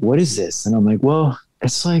asking like, what is this? And I'm like, well,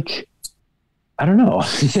 it's like, I don't know.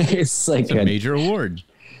 It's like a major award.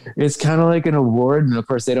 It's kind of like an award. And of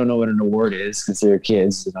course they don't know what an award is because they're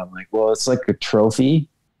kids. And I'm like, well, it's like a trophy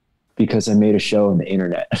because I made a show on the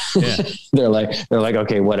internet. Yeah. They're like,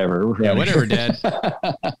 okay, whatever. Yeah, whatever, Dad.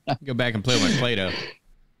 Go back and play with my Play-Doh.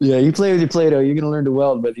 Yeah, you play with your Play-Doh, you're going to learn to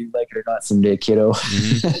weld whether you like it or not someday, kiddo.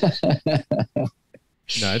 Mm-hmm.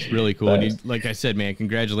 No, it's really cool. And you, like I said, man,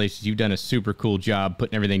 congratulations. You've done a super cool job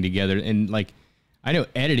putting everything together. And like, I know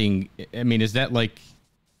editing, I mean, is that like,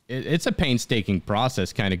 it's a painstaking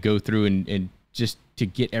process kind of go through and just to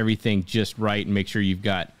get everything just right and make sure you've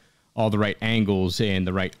got all the right angles and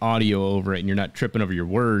the right audio over it, and you're not tripping over your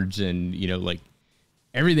words and, you know, like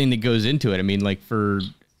everything that goes into it. I mean, like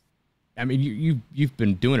you've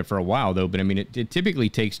been doing it for a while though, but I mean, it typically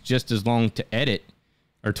takes just as long to edit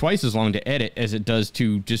or twice as long to edit as it does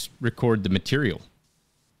to just record the material.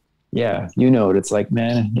 Yeah. You know what it's like,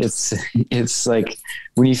 man. It's like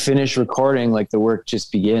when you finish recording, like the work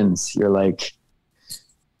just begins. You're like,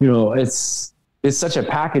 you know, it's such a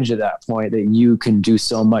package at that point that you can do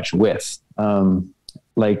so much with.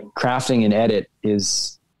 Like crafting and edit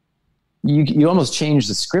is, you almost change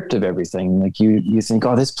the script of everything. Like you think,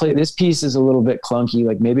 oh, this piece is a little bit clunky.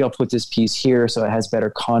 Like maybe I'll put this piece here so it has better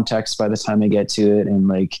context by the time I get to it. And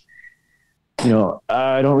like, you know,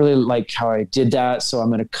 I don't really like how I did that, so I'm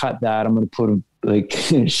going to cut that. I'm going to put like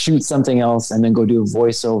shoot something else and then go do a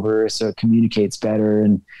voiceover so it communicates better.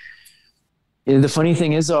 And the funny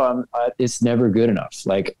thing is, though, it's never good enough.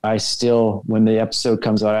 Like I still, when the episode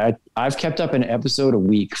comes out, I've kept up an episode a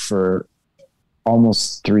week for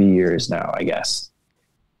almost 3 years now, I guess.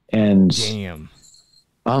 And damn,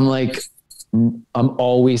 I'm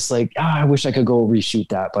always like, I wish I could go reshoot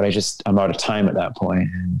that, but I'm out of time at that point.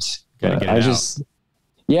 And I just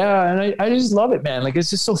love it, man. Like, it's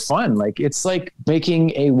just so fun. Like, it's like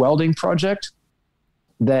making a welding project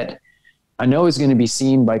that I know is going to be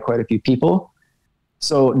seen by quite a few people.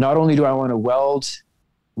 So not only do I want to weld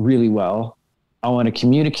really well, I want to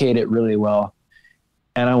communicate it really well,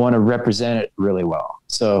 and I want to represent it really well.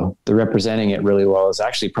 So the representing it really well is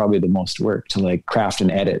actually probably the most work, to like craft and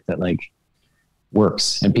edit that like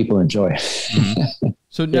works and people enjoy. Mm-hmm.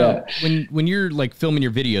 So now when you're like filming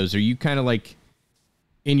your videos, are you kind of like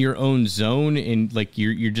in your own zone and like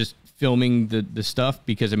you're just filming the stuff?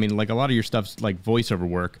 Because I mean, like a lot of your stuff's like voiceover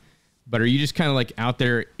work, but are you just kind of like out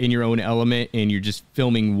there in your own element and you're just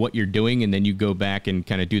filming what you're doing and then you go back and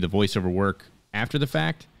kind of do the voiceover work after the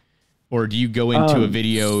fact? Or do you go into a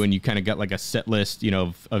video and you kind of got like a set list, you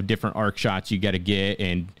know, of different arc shots you got to get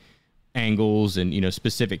and angles and, you know,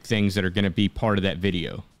 specific things that are going to be part of that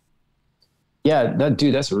video? Yeah,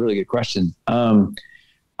 that's a really good question.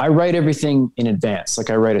 I write everything in advance. Like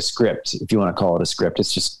I write a script, if you want to call it a script.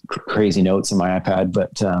 It's just crazy notes on my iPad,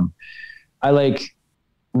 but I like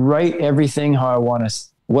write everything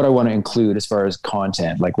what I want to include as far as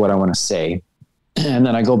content, like what I want to say. And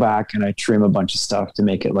then I go back and I trim a bunch of stuff to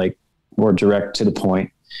make it like more direct to the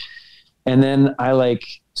point. And then I like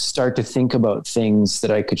start to think about things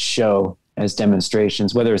that I could show as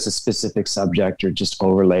demonstrations, whether it's a specific subject or just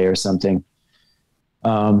overlay or something.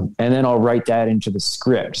 And then I'll write that into the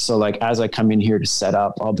script. So like, as I come in here to set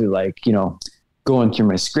up, I'll be like, you know, going through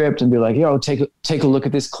my script and be like, yo, take a look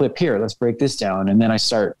at this clip here. Let's break this down. And then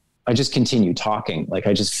I just continue talking. Like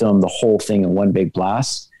I just film the whole thing in one big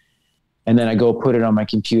blast. And then I go put it on my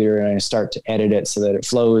computer and I start to edit it so that it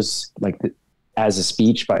flows like as a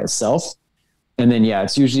speech by itself. And then, yeah,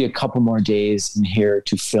 it's usually a couple more days in here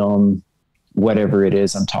to film whatever it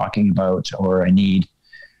is I'm talking about or I need.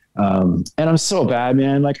 And I'm so bad,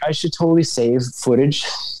 man. Like I should totally save footage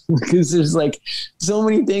because there's like so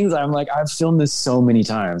many things. I'm like, I've filmed this so many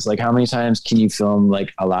times. Like how many times can you film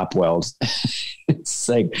like a lap weld? It's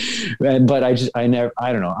like, but I don't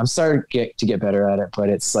know. I'm starting to get better at it, but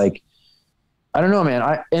it's like, I don't know,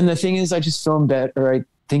 man. And the thing is, I just film better, or I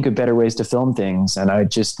think of better ways to film things, and I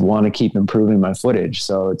just want to keep improving my footage.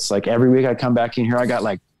 So it's like every week I come back in here, I got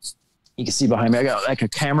like, you can see behind me, I got like a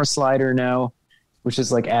camera slider now, which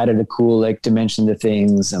is like added a cool like dimension to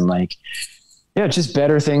things. And like, yeah, just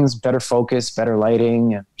better things, better focus, better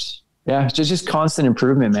lighting, and yeah, just constant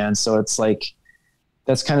improvement, man. So it's like,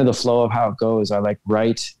 that's kind of the flow of how it goes. I like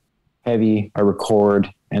write heavy, I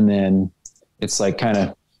record, and then it's like kind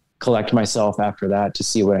of collect myself after that to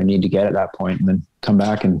see what I need to get at that point, and then come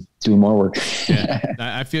back and do more work. Yeah,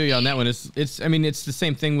 I feel you on that one. I mean, it's the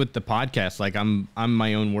same thing with the podcast. Like I'm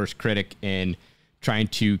my own worst critic, and trying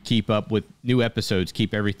to keep up with new episodes,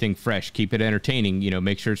 keep everything fresh, keep it entertaining,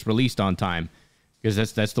 make sure it's released on time.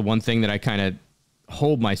 Because that's the one thing that I kind of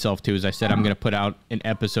hold myself to, is I said, I'm going to put out an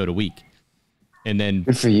episode a week. And then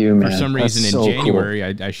good for you, man. For some reason that's in so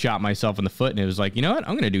January, cool. I shot myself in the foot, and it was like, you know what?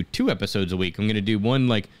 I'm going to do 2 episodes a week. I'm going to do one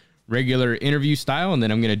like regular interview style, and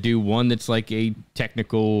then I'm going to do one that's like a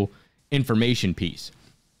technical information piece.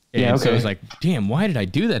 And yeah, okay. So I was like, damn, why did I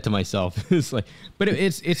do that to myself? It's like, but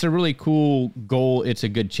it's a really cool goal. It's a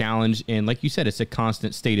good challenge. And like you said, it's a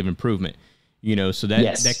constant state of improvement, so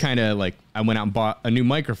that kind of like, I went out and bought a new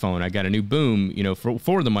microphone. I got a new boom,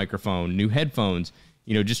 for the microphone, new headphones,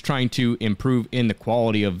 just trying to improve in the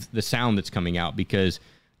quality of the sound that's coming out, because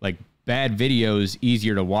like bad video is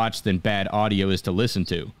easier to watch than bad audio is to listen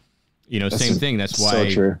to, same thing. That's why so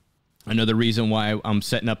true. Another reason why I'm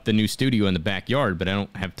setting up the new studio in the backyard, but I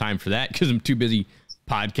don't have time for that because I'm too busy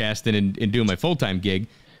podcasting and doing my full-time gig.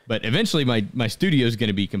 But eventually my studio is going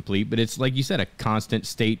to be complete, but it's like you said, a constant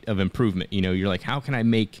state of improvement. You're like, how can I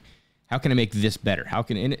make this better?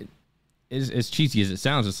 As cheesy as it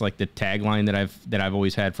sounds, it's like the tagline that I've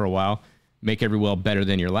always had for a while: make every well better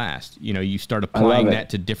than your last. You start applying that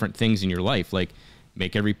to different things in your life, like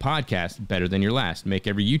make every podcast better than your last. Make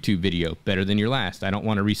every YouTube video better than your last. I don't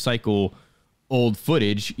want to recycle old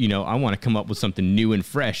footage. I want to come up with something new and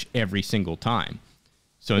fresh every single time.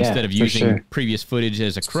 So instead of using previous footage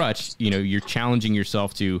as a crutch, you're challenging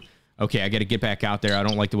yourself to, okay, I got to get back out there. I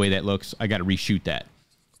don't like the way that looks. I got to reshoot that.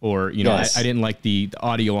 Or, I didn't like the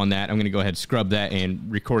audio on that. I'm going to go ahead and scrub that and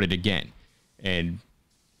record it again. And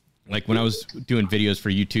like when I was doing videos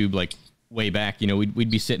for YouTube, like way back,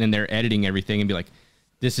 we'd be sitting in there editing everything and be like,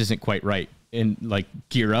 this isn't quite right, and like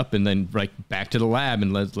gear up and then like back to the lab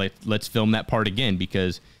and let's film that part again,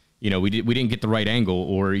 because we didn't get the right angle,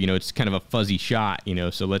 or it's kind of a fuzzy shot,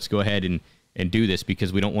 so let's go ahead and do this,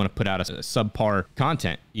 because we don't want to put out a subpar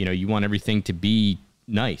content. You want everything to be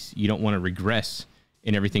nice. You don't want to regress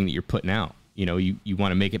in everything that you're putting out. You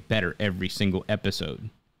want to make it better every single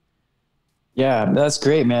episode. Yeah, that's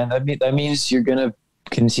great, man. That means you're gonna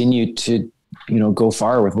continue to go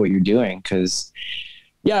far with what you're doing, because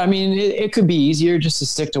yeah, I mean, it could be easier just to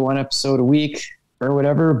stick to 1 episode a week or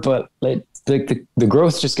whatever, but like the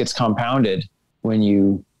growth just gets compounded when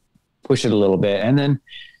you push it a little bit. And then,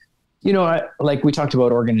 like we talked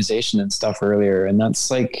about organization and stuff earlier, and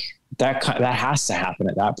that's like, that has to happen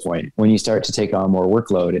at that point when you start to take on more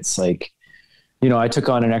workload. It's like, I took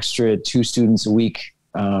on an extra 2 students a week,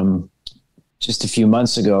 just a few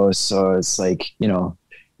months ago. So it's like,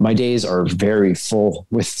 my days are very full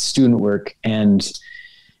with student work, and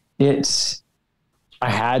I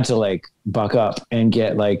had to like buck up and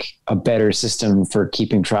get like a better system for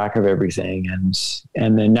keeping track of everything.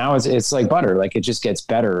 And then now it's like butter, like it just gets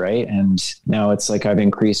better. Right. And now it's like, I've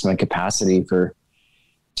increased my capacity for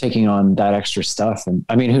taking on that extra stuff. And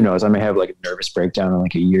I mean, who knows, I may have like a nervous breakdown in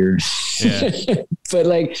like a year,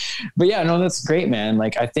 but yeah, no, that's great, man.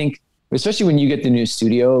 Like, I think especially when you get the new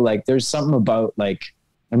studio, like there's something about like,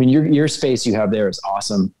 I mean, your space you have there is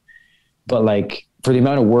awesome, but like, for the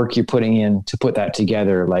amount of work you're putting in to put that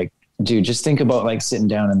together, like, dude, just think about like sitting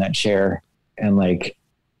down in that chair and like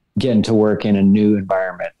getting to work in a new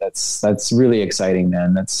environment. That's really exciting,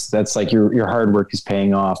 man. That's like your hard work is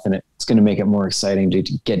paying off, and it's going to make it more exciting to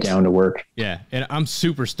get down to work. Yeah. And I'm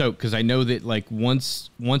super stoked, because I know that like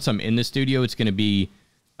once I'm in the studio, it's going to be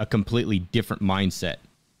a completely different mindset,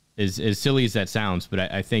 as silly as that sounds.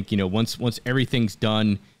 But I think, once everything's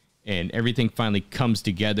done and everything finally comes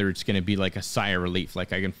together, it's going to be like a sigh of relief.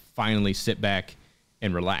 Like I can finally sit back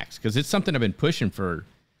and relax, because it's something I've been pushing for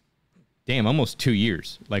almost 2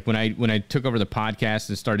 years. Like when I took over the podcast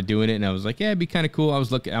and started doing it, and I was like, yeah, it'd be kind of cool. I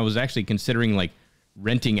was actually considering like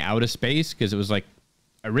renting out a space, because it was like,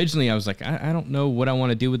 originally I was like, I don't know what I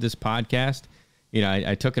want to do with this podcast.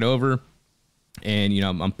 I took it over, and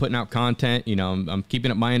I'm putting out content, I'm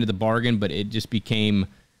keeping up my end of the bargain, but it just became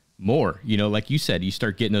more, like you said, you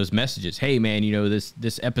start getting those messages. Hey man,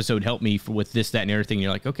 this episode helped me with this, that, and everything. And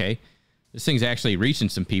you're like, okay, this thing's actually reaching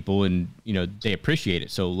some people, and they appreciate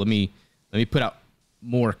it. So let me put out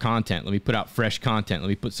more content. Let me put out fresh content. Let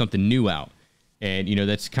me put something new out. And,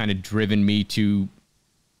 that's kind of driven me to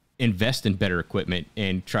invest in better equipment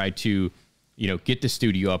and try to, get the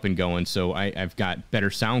studio up and going. So I've got better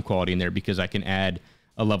sound quality in there because I can add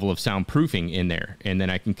a level of soundproofing in there. And then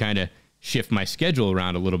I can kind of shift my schedule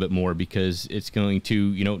around a little bit more because it's going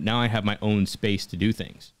to, now I have my own space to do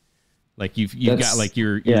things. Like you've got like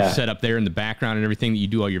your set up there in the background and everything that you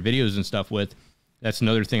do all your videos and stuff with. That's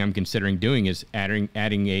another thing I'm considering doing is adding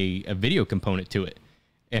a video component to it.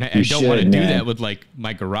 And I don't want to do that with like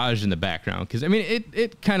my garage in the background. Cause I mean,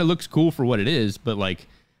 it kind of looks cool for what it is, but like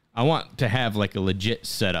I want to have like a legit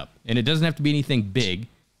setup, and it doesn't have to be anything big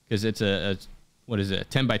cause it's a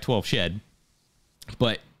 10 by 12 shed,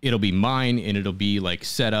 but it'll be mine and it'll be like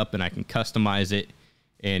set up and I can customize it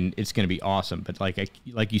and it's going to be awesome. But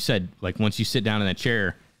like you said, like once you sit down in that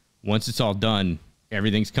chair, once it's all done,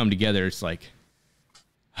 everything's come together. It's like,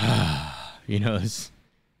 I'm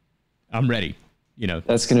ready.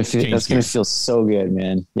 That's going to feel so good,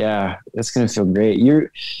 man. Yeah. That's going to feel great.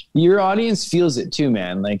 Your audience feels it too,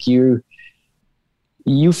 man. Like you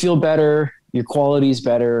feel better, your quality's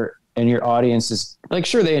better, and your audience is like,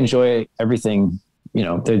 sure, they enjoy everything,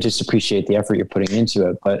 they just appreciate the effort you're putting into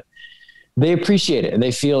it, but they appreciate it and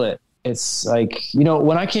they feel it. It's like,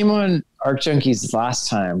 when I came on Arc Junkies last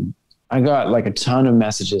time, I got like a ton of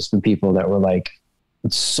messages from people that were like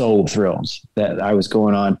so thrilled that I was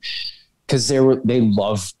going on. Cause they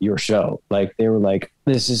love your show. Like they were like,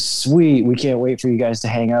 this is sweet. We can't wait for you guys to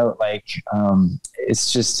hang out. Like,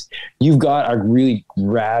 it's just, you've got a really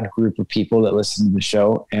rad group of people that listen to the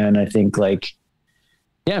show. And I think like,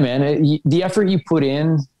 yeah, man, the effort you put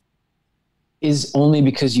in is only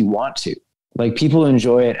because you want to. Like people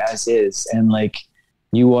enjoy it as is. And like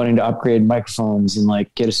you wanting to upgrade microphones and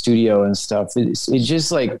like get a studio and stuff. It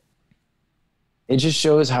just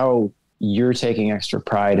shows how you're taking extra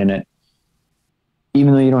pride in it,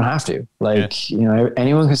 even though you don't have to. Like,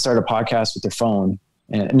 anyone can start a podcast with their phone,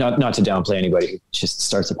 and not to downplay anybody who just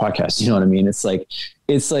starts a podcast. You know what I mean?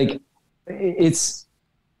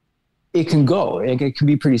 It can go, it can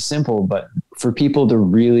be pretty simple, but for people to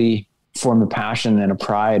really form a passion and a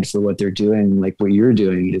pride for what they're doing, like what you're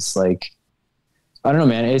doing, it's like, I don't know,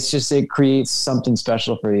 man. It's just, it creates something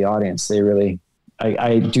special for the audience. They really,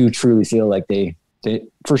 I do truly feel like they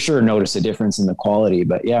for sure notice a difference in the quality,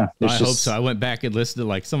 but yeah. I hope so. I went back and listened to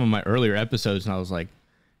like some of my earlier episodes and I was like,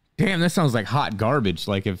 damn, that sounds like hot garbage.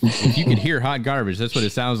 Like if you could hear hot garbage, that's what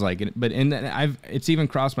it sounds like. It's even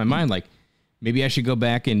crossed my mind, like maybe I should go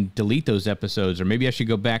back and delete those episodes, or maybe I should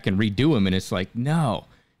go back and redo them. And it's like, no.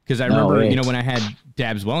 Cause I remember, when I had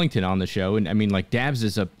Dabs Wellington on the show, and I mean like Dabs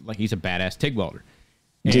is he's a badass TIG welder.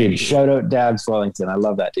 Dude, shout out Dabs Wellington. I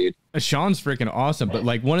love that dude. Sean's freaking awesome. But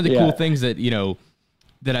like one of the cool things that,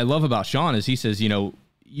 that I love about Sean is he says,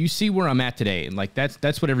 you see where I'm at today. And like,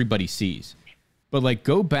 that's what everybody sees. But like,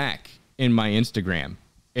 go back in my Instagram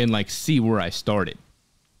and like, see where I started.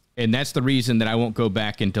 And that's the reason that I won't go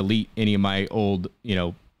back and delete any of my old, any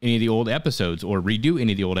of the old episodes or redo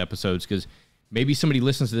any of the old episodes. Cause maybe somebody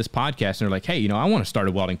listens to this podcast and they're like, hey, I want to start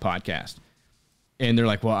a welding podcast. And they're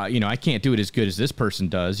like, well, I can't do it as good as this person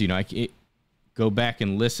does. Go back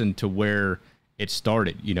and listen to where it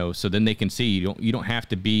started, so then they can see you don't have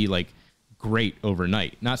to be like great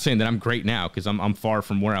overnight. Not saying that I'm great now, because I'm far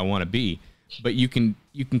from where I want to be, but you can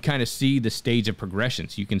kind of see the stage of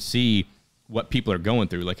progressions. You can see what people are going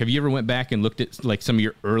through. Like, have you ever went back and looked at like some of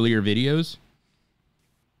your earlier videos?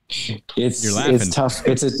 It's tough.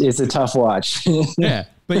 It's a tough watch. Yeah,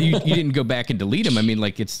 but you didn't go back and delete them. I mean,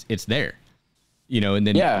 like it's there, and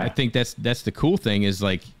then I think that's the cool thing is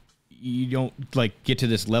like, you don't like get to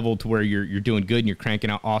this level to where you're doing good and you're cranking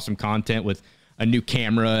out awesome content with a new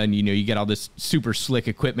camera and you get all this super slick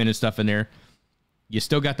equipment and stuff in there. You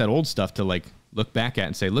still got that old stuff to like look back at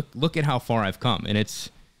and say, look at how far I've come. And it's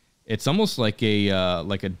almost like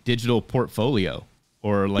a digital portfolio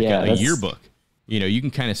or like a yearbook. You can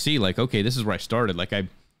kind of see like, okay, this is where I started. Like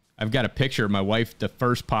I've got a picture of my wife, the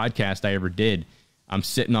first podcast I ever did. I'm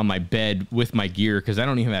sitting on my bed with my gear because I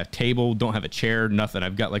don't even have a table, don't have a chair, nothing.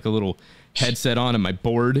 I've got like a little headset on and my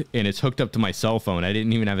board, and it's hooked up to my cell phone. I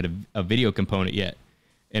didn't even have a video component yet.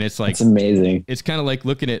 And it's like, it's amazing. It's kind of like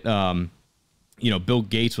looking at, Bill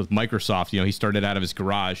Gates with Microsoft. He started out of his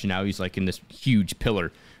garage, and now he's like in this huge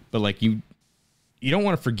pillar. But like you don't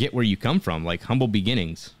want to forget where you come from, like humble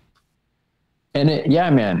beginnings. And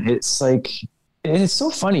man, it's like, it's so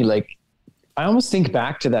funny. Like I almost think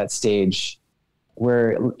back to that stage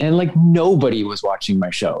and like nobody was watching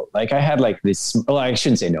my show. Like I had like this, well, I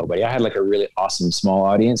shouldn't say nobody. I had like a really awesome small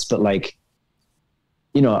audience, but like,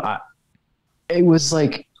 it was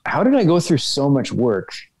like, how did I go through so much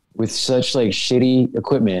work with such like shitty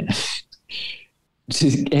equipment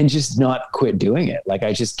and just not quit doing it? Like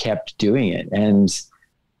I just kept doing it. And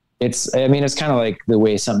it's kind of like the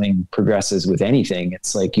way something progresses with anything.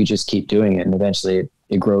 It's like, you just keep doing it and eventually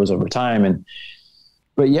it grows over time.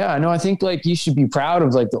 But yeah, no, I think like you should be proud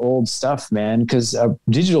of like the old stuff, man. Cause a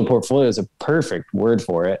digital portfolio is a perfect word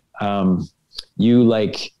for it.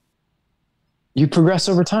 You progress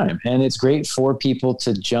over time, and it's great for people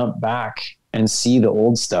to jump back and see the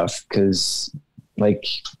old stuff. Cause like,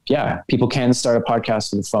 yeah, people can start a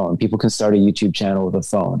podcast with a phone. People can start a YouTube channel with a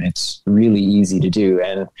phone. It's really easy to do,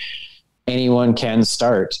 and anyone can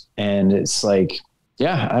start. And it's like,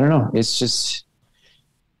 yeah, I don't know. It's just,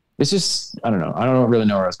 I don't know. I don't really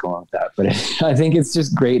know where I was going with that, but I think it's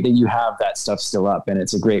just great that you have that stuff still up, and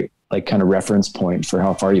it's a great like kind of reference point for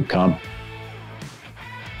how far you've come.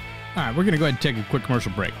 All right, we're going to go ahead and take a quick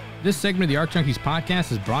commercial break. This segment of the Arc Junkies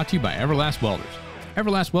podcast is brought to you by Everlast Welders.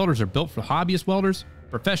 Everlast Welders are built for hobbyist welders,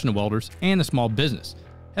 professional welders, and the small business.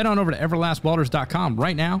 Head on over to everlastwelders.com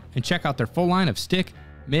right now and check out their full line of stick,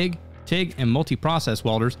 MIG, TIG, and multi-process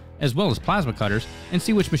welders, as well as plasma cutters, and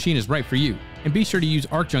see which machine is right for you. And be sure to use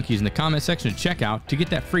Arc Junkies in the comment section at checkout to get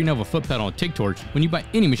that free Nova foot pedal and TIG torch when you buy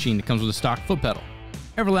any machine that comes with a stock foot pedal.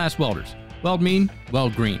 Everlast Welders. Weld mean,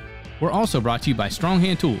 weld green. We're also brought to you by Strong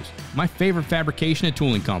Hand Tools, my favorite fabrication and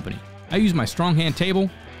tooling company. I use my Strong Hand table,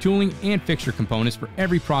 tooling, and fixture components for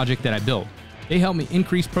every project that I build. They help me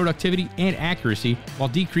increase productivity and accuracy while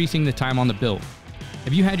decreasing the time on the build.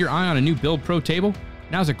 Have you had your eye on a new Build Pro table?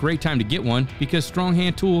 Now's a great time to get one because Strong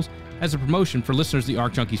Hand Tools has a promotion for listeners of the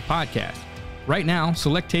Arc Junkies podcast. Right now,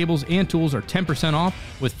 select tables and tools are 10% off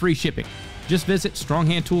with free shipping. Just visit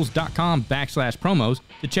stronghandtools.com/promos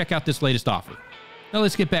to check out this latest offer. Now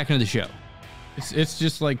let's get back into the show. It's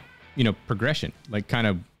just like, progression, like kind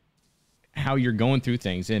of how you're going through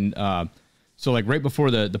things. And so like right before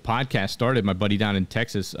the podcast started, my buddy down in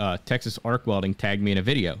Texas, Texas Arc Welding, tagged me in a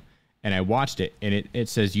video, and I watched it, and it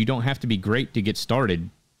says, you don't have to be great to get started,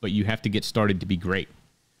 but you have to get started to be great.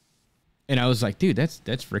 And I was like, dude, that's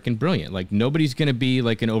freaking brilliant. Like, nobody's going to be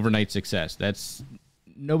like an overnight success. I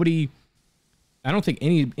don't think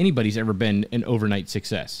anybody's ever been an overnight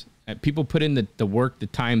success. People put in the work, the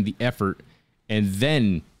time, the effort, and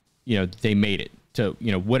then, they made it to,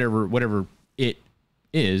 whatever it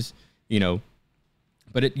is,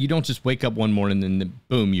 but you don't just wake up one morning and then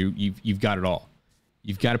boom, you've got it all.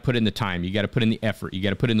 You've got to put in the time. You got to put in the effort. You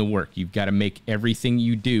got to put in the work. You've got to make everything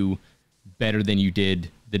you do better than you did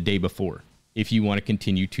the day before if you want to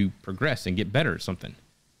continue to progress and get better at something.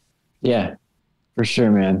 Yeah, for sure,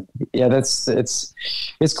 man. Yeah, it's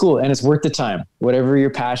cool, and it's worth the time. Whatever your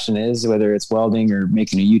passion is, whether it's welding or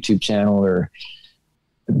making a YouTube channel or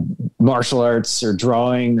martial arts or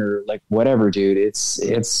drawing or like whatever, dude, it's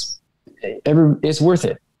worth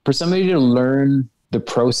it. For somebody to learn the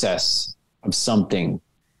process of something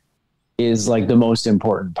is like the most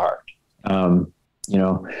important part.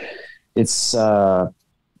 It's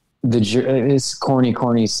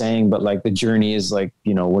corny saying, but like the journey is like,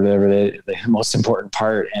 whatever the most important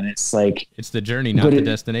part. And it's like, it's the journey, not the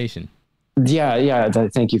destination. Yeah.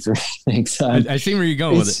 Thank you for, thanks. I see where you're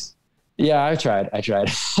going with it. Yeah, I tried.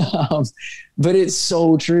 But it's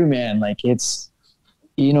so true, man. Like it's,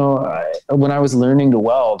 when I was learning to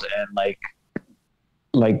weld and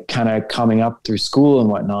like kind of coming up through school and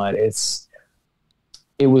whatnot, it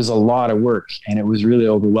was a lot of work, and it was really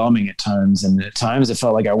overwhelming at times. And at times it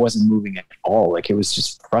felt like I wasn't moving at all. Like it was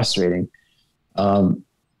just frustrating.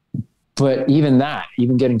 But even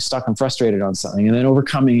getting stuck and frustrated on something and then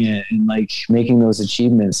overcoming it and like making those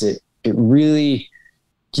achievements, it really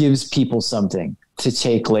gives people something to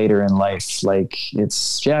take later in life. Like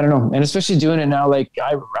it's, I don't know. And especially doing it now, like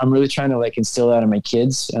I'm really trying to like instill that in my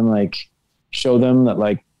kids and like show them that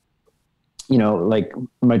like, like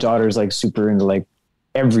my daughter's like super into like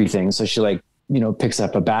everything. So she like, picks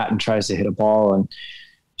up a bat and tries to hit a ball and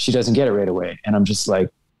she doesn't get it right away. And I'm just like,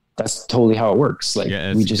 that's totally how it works. Like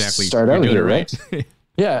we just start out here, right?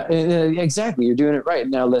 Yeah, exactly. You're doing it right.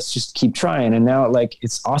 Now let's just keep trying. And now like,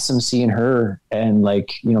 it's awesome seeing her and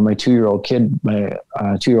like, my 2-year-old kid, my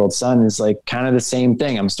 2-year-old son is like kind of the same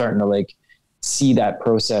thing. I'm starting to like see that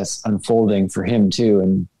process unfolding for him too.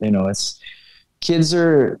 And kids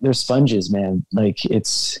they're sponges, man. Like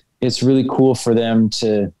it's really cool for them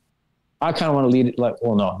to, I kind of want to lead it like,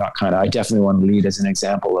 well, no, not kind of, I definitely want to lead as an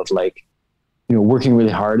example of like, working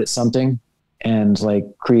really hard at something and like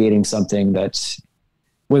creating something that's,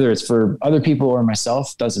 whether it's for other people or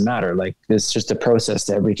myself, doesn't matter. Like it's just a process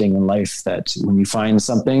to everything in life that when you find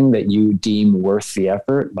something that you deem worth the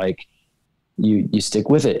effort, like you stick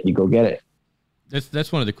with it, you go get it.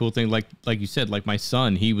 That's one of the cool things. Like you said, like my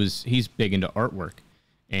son, he's big into artwork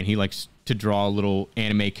and he likes to draw little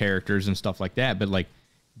anime characters and stuff like that. But like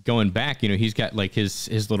going back, he's got like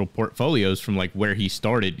his little portfolios from like where he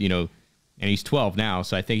started, and he's 12 now.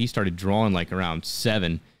 So I think he started drawing like around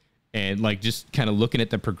 7, and like just kind of looking at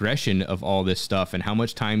the progression of all this stuff and how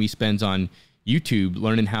much time he spends on YouTube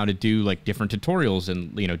learning how to do like different tutorials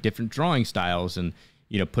and, different drawing styles and,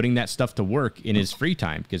 putting that stuff to work in his free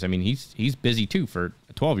time. Because I mean, he's busy too for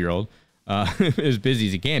a 12-year-old, as busy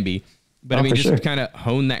as he can be. But I mean, just kind of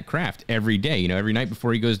hone that craft every day, every night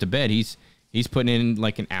before he goes to bed, he's putting in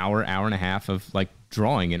like an hour and a half of like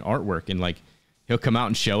drawing and artwork, and like he'll come out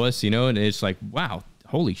and show us, and it's like, wow,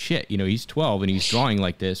 holy shit, he's 12 and he's drawing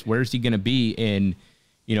like this. Where's he going to be in,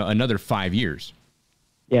 another 5 years?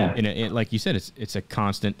 Yeah. And like you said, it's a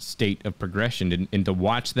constant state of progression, and to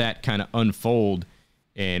watch that kind of unfold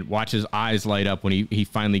and watch his eyes light up when he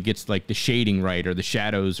finally gets like the shading right or the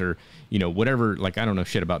shadows or, whatever, like, I don't know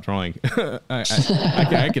shit about drawing.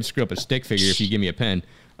 I could screw up a stick figure if you give me a pen.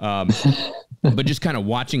 But just kind of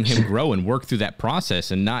watching him grow and work through that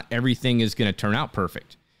process, and not everything is going to turn out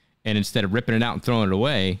perfect. And instead of ripping it out and throwing it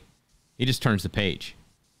away, he just turns the page,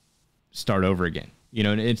 start over again.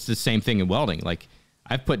 And it's the same thing in welding. Like,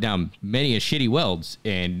 I've put down many a shitty welds,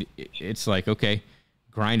 and it's like, okay,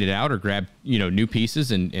 grind it out or grab, new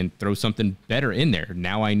pieces and throw something better in there.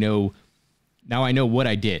 Now I know what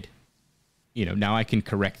I did. Now I can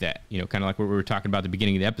correct that, kind of like what we were talking about at the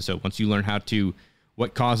beginning of the episode. Once you learn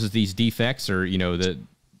what causes these defects or, the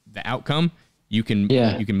outcome, you can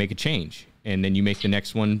make a change, and then you make the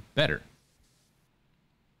next one better.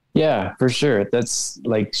 Yeah, for sure. That's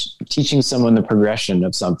like teaching someone the progression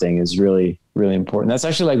of something is really, really important. That's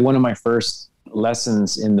actually like one of my first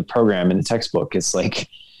lessons in the program, in the textbook. It's like,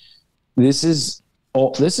 this is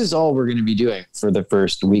all we're going to be doing for the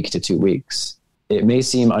first week to 2 weeks. It may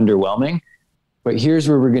seem underwhelming, but here's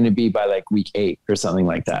where we're going to be by like week 8 or something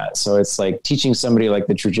like that. So it's like teaching somebody like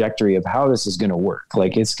the trajectory of how this is going to work.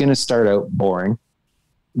 Like, it's going to start out boring,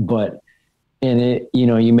 but in it,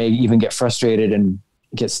 you may even get frustrated and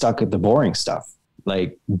get stuck at the boring stuff.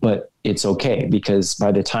 Like, but it's okay, because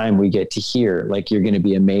by the time we get to here, like, you're going to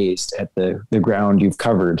be amazed at the ground you've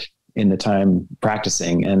covered in the time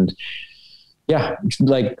practicing. And yeah,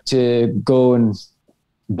 like to go and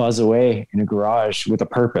buzz away in a garage with a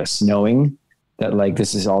purpose, knowing that like,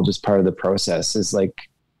 this is all just part of the process, is like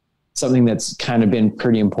something that's kind of been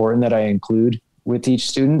pretty important that I include with each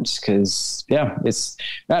student. Cause yeah,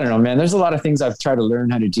 I don't know, man, there's a lot of things I've tried to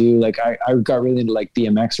learn how to do. Like I got really into like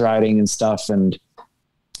BMX riding and stuff. And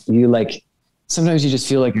sometimes you just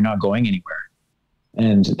feel like you're not going anywhere,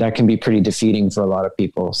 and that can be pretty defeating for a lot of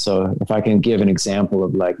people. So if I can give an example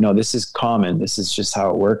of like, no, this is common, this is just how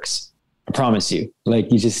it works, I promise you,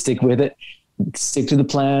 like, you just stick with it, stick to the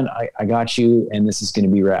plan. I got you, and this is going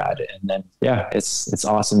to be rad. And then, yeah, it's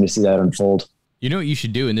awesome to see that unfold. You know what you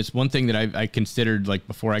should do? And it's one thing that I considered like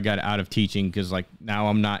before I got out of teaching, because like now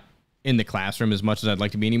I'm not in the classroom as much as I'd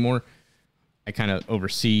like to be anymore. I kind of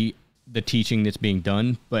oversee the teaching that's being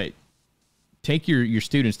done, but take your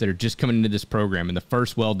students that are just coming into this program, and the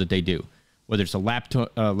first weld that they do, whether it's a lap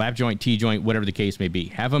joint, T-joint, whatever the case may be,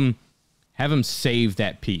 have them save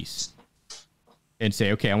that piece and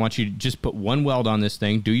say, okay, I want you to just put one weld on this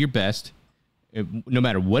thing, do your best. No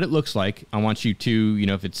matter what it looks like, I want you to,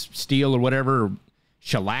 if it's steel or whatever,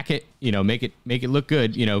 shellac it, make it look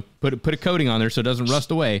good, put a coating on there so it doesn't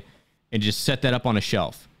rust away, and just set that up on a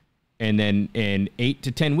shelf. And then in 8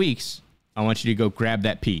 to 10 weeks, I want you to go grab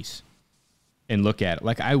that piece and look at it.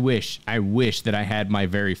 Like, I wish that I had my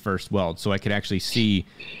very first weld so I could actually see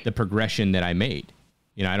the progression that I made.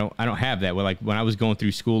 I don't have that. Well, like when I was going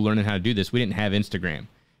through school learning how to do this, we didn't have Instagram.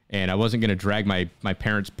 And I wasn't going to drag my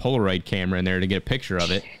parents' Polaroid camera in there to get a picture of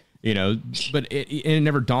it, but it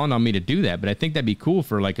never dawned on me to do that. But I think that'd be cool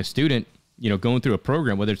for like a student, going through a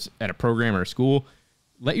program, whether it's at a program or a school.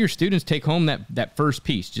 Let your students take home that first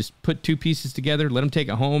piece. Just put 2 pieces together, let them take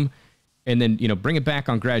it home, and then, bring it back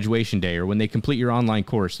on graduation day or when they complete your online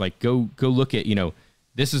course. Like, go look at,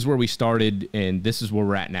 this is where we started and this is where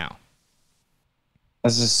we're at now.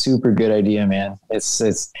 That's a super good idea, man.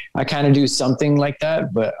 I kind of do something like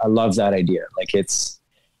that, but I love that idea. Like,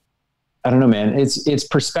 I don't know, man. It's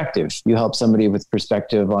perspective. You help somebody with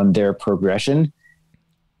perspective on their progression.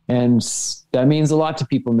 And that means a lot to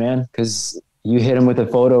people, man, because you hit them with a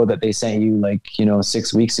photo that they sent you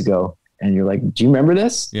 6 weeks ago. And you're like, do you remember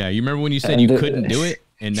this? Yeah. You remember when you said you couldn't do it?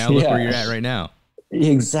 And now look where you're at right now.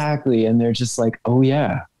 Exactly. And they're just like, oh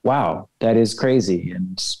yeah, wow, that is crazy.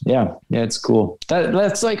 And yeah, it's cool.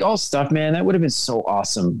 That's like all stuff, man. That would have been so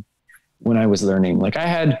awesome when I was learning. Like, I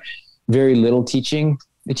had very little teaching.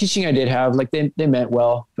 The teaching I did have, like, they meant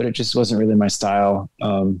well, but it just wasn't really my style.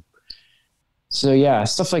 So yeah,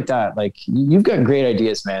 stuff like that. Like you've got great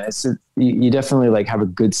ideas, man. You definitely like have a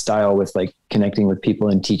good style with like connecting with people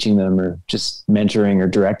and teaching them or just mentoring or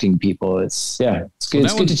directing people. It's good. Well,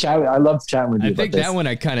 it's good to chat. I love chatting with you. I think that one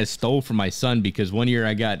I kind of stole from my son because one year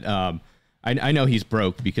I got, I know he's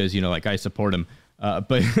broke because, you know, like I support him.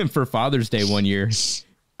 But for Father's Day one year,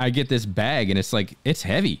 I get this bag and it's like, it's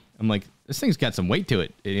heavy. I'm like, this thing's got some weight to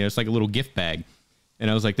it. You know, it's like a little gift bag. And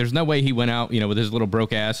I was like, there's no way he went out, you know, with his little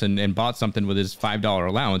broke ass and bought something with his $5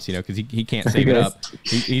 allowance, you know, because he can't save it up.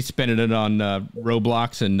 He's spending it on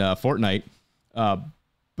Roblox and Fortnite.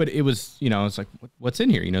 But it was, you know, it's like, what's in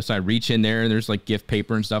here? You know, so I reach in there and there's like gift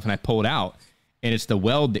paper and stuff and I pull it out and it's the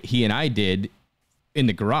weld that he and I did in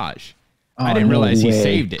the garage. Oh, I didn't realize he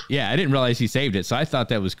saved it. Yeah, I didn't realize he saved it. So I thought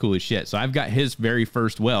that was cool as shit. So I've got his very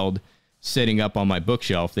first weld sitting up on my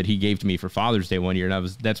bookshelf that he gave to me for Father's Day one year. And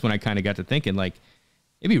that's when I kind of got to thinking like,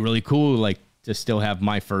 it'd be really cool, like, to still have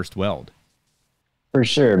my first weld. For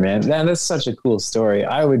sure, man. That's such a cool story.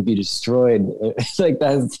 I would be destroyed. Like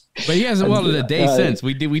that's. But he hasn't welded a day since.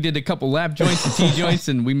 We did a couple lap joints and T joints,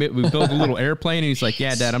 and we built a little airplane. And he's like,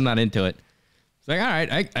 "Yeah, Dad, I'm not into it." It's like, all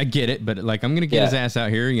right, I get it, but like, I'm gonna get his ass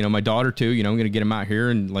out here. You know, my daughter too. You know, I'm gonna get him out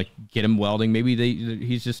here and like get him welding. Maybe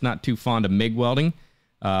he's just not too fond of MIG welding.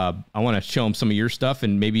 I want to show him some of your stuff,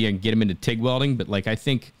 and maybe I can get him into TIG welding. But like, I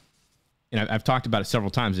think. And I've talked about it several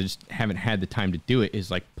times. I just haven't had the time to do it. Is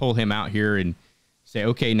like pull him out here and say,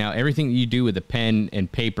 okay, now everything that you do with the pen and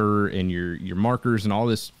paper and your markers and all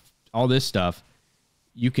this stuff,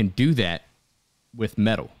 you can do that with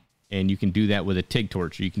metal, and you can do that with a TIG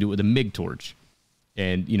torch, or you can do it with a MIG torch.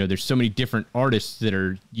 And you know, there's so many different artists that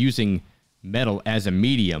are using metal as a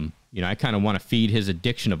medium. You know, I kind of want to feed his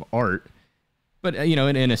addiction of art, but you know,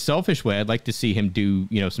 in a selfish way, I'd like to see him do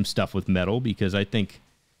some stuff with metal because I think.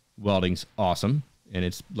 Welding's awesome, and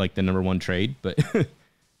it's like the number one trade, but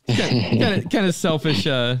kind of selfish,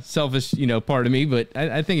 part of me. But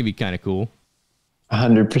I think it'd be kind of cool.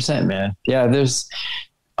 100%, man. Yeah,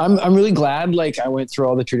 I'm really glad. Like I went through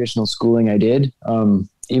all the traditional schooling I did,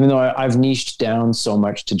 even though I've niched down so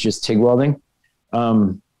much to just TIG welding.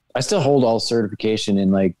 I still hold all certification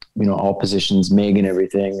in like all positions, MIG and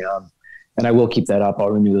everything, and I will keep that up.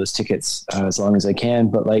 I'll renew those tickets as long as I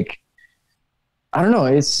can. But like. I don't know.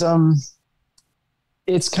 It's kind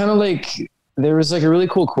of like there was like a really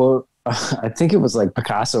cool quote. I think it was like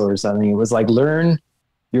Picasso or something. It was like, learn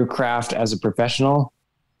your craft as a professional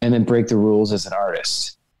and then break the rules as an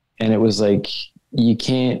artist. And it was like, you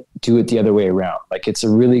can't do it the other way around. Like it's a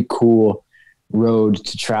really cool road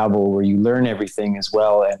to travel where you learn everything as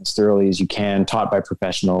well and as thoroughly as you can, taught by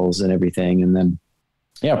professionals and everything. And then,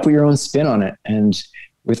 put your own spin on it. And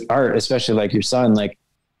with art, especially like your son, like,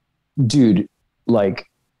 dude, like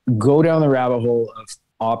go down the rabbit hole of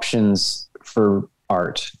options for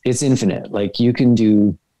art. It's infinite. Like you can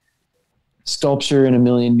do sculpture in a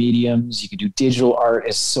million mediums. You can do digital art.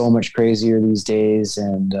 Is so much crazier these days.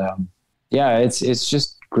 And it's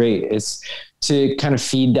just great. It's to kind of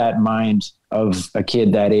feed that mind of a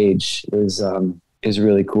kid that age is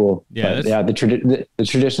really cool. Yeah. But the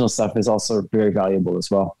traditional stuff is also very valuable as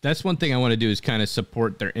well. That's one thing I want to do is kind of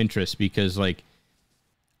support their interests because like,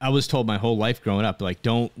 I was told my whole life growing up, like,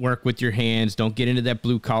 don't work with your hands. Don't get into that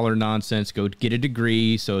blue collar nonsense. Go get a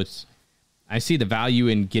degree. So I see the value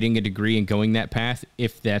in getting a degree and going that path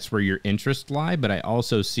if that's where your interests lie. But I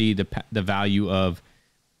also see the value of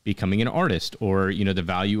becoming an artist or, the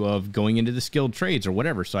value of going into the skilled trades or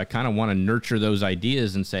whatever. So I kind of want to nurture those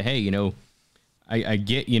ideas and say, hey, I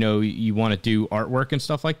get, you want to do artwork and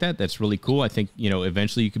stuff like that. That's really cool. I think,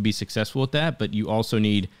 eventually you could be successful with that, but you also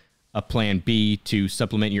need a plan B to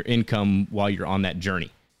supplement your income while you're on that journey,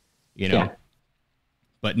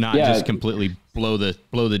 but not just completely blow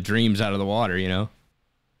the dreams out of the water,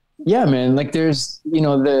 Yeah, man. Like there's,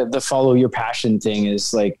 the follow your passion thing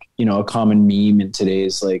is like, a common meme in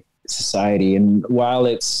today's like society. And while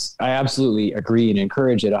I absolutely agree and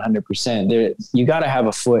encourage it 100%, you got to have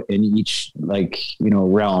a foot in each like,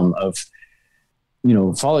 realm of,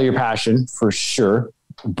 follow your passion for sure.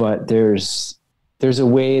 But there's a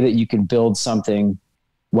way that you can build something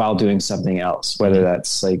while doing something else, whether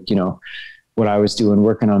that's like, what I was doing,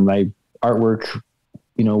 working on my artwork,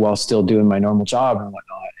 while still doing my normal job and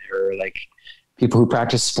whatnot, or like people who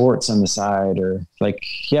practice sports on the side or like,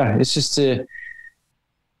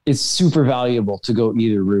 it's super valuable to go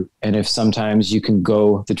either route. And if sometimes you can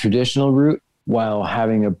go the traditional route while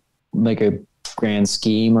having a grand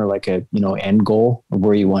scheme or like a, end goal of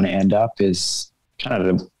where you want to end up is kind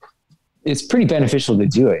of it's pretty beneficial to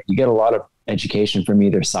do it. You get a lot of education from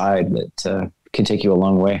either side that can take you a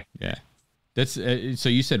long way. Yeah. That's so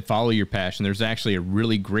you said follow your passion. There's actually a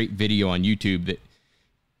really great video on YouTube that,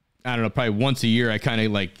 I don't know, probably once a year I kind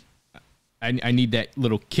of like, I need that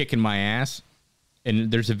little kick in my ass.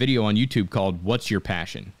 And there's a video on YouTube called What's Your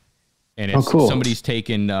Passion? And it's cool. Somebody's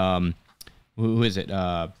taken, who is it?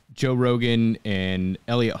 Joe Rogan and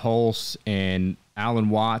Elliot Hulse and Alan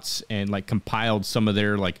Watts, and like compiled some of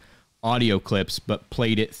their like audio clips, but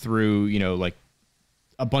played it through, you know, like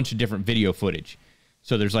a bunch of different video footage.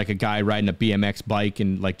 So there's like a guy riding a BMX bike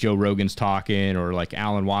and like Joe Rogan's talking, or like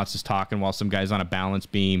Alan Watts is talking while some guy's on a balance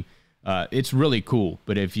beam. It's really cool.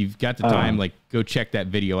 But if you've got the time, like go check that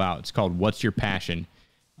video out. It's called What's Your Passion?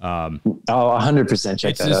 100%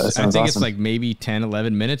 check that out. That I think awesome. It's like maybe 10,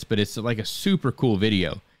 11 minutes, but it's like a super cool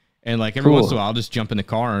video. And like every once in a while I'll just jump in the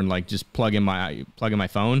car and like just plug in my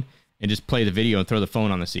phone and just play the video and throw the phone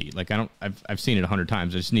on the seat. Like I've seen it 100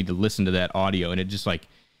 times. I just need to listen to that audio, and it just like,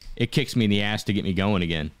 it kicks me in the ass to get me going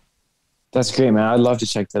again. That's great, man. I'd love to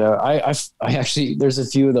check that out. I actually, there's a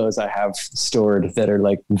few of those I have stored that are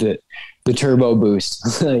like the turbo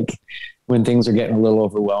boost, like when things are getting a little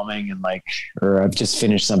overwhelming and like, or I've just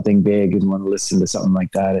finished something big and want to listen to something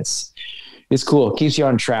like that. It's cool. It keeps you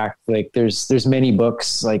on track. Like there's many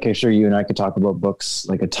books, like I'm sure you and I could talk about books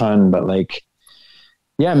like a ton, but like,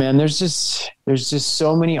 yeah, man, there's just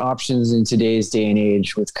so many options in today's day and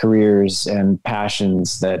age with careers and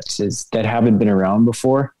passions that haven't been around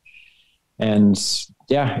before. And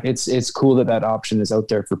yeah, it's cool that option is out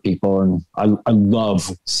there for people. And I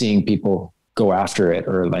love seeing people go after it,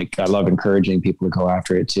 or like, I love encouraging people to go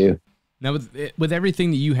after it too. Now with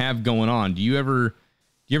everything that you have going on, do you ever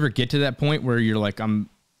get to that point where you're like, I'm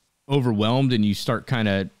overwhelmed, and you start kind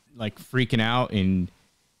of like freaking out, and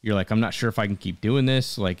you're like, I'm not sure if I can keep doing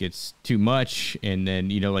this. Like it's too much. And then,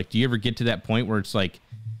 you know, like, do you ever get to that point where it's like,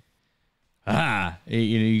 you know,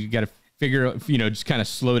 you got to figure out, you know, just kind of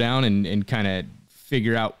slow down and kind of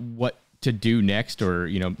figure out what to do next? Or,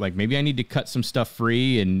 you know, like maybe I need to cut some stuff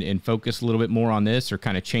free and focus a little bit more on this, or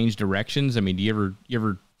kind of change directions. I mean, do you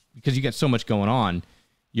ever, because you got so much going on,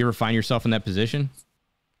 you ever find yourself in that position?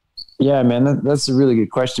 Yeah, man, that's a really good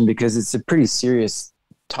question, because it's a pretty serious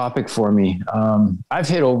topic for me. I've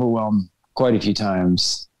hit overwhelm quite a few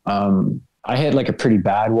times. I had like a pretty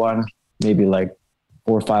bad one, maybe like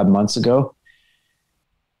 4 or 5 months ago.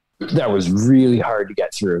 That was really hard to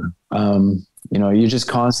get through. You know, you're just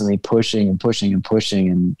constantly pushing and pushing and pushing.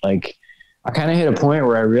 And like, I kind of hit a point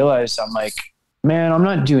where I realized, I'm like, man, I'm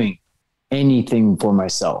not doing anything for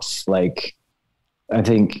myself. Like, I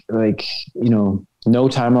think like, you know, no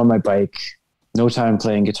time on my bike, no time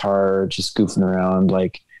playing guitar, just goofing around.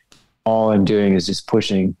 Like all I'm doing is just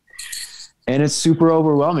pushing, and it's super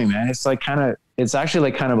overwhelming, man. It's like it's actually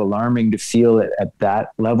like kind of alarming to feel it at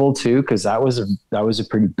that level too. Cause that was a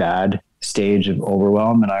pretty bad stage of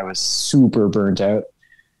overwhelm, and I was super burnt out,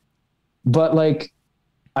 but like,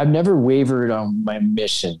 I've never wavered on my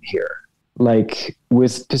mission here. Like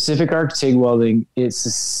with Pacific Arc TIG welding, it's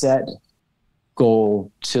a set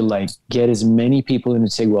goal to like get as many people into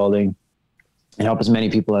TIG welding and help as many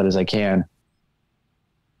people out as I can.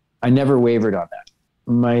 I never wavered on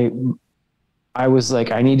that. I was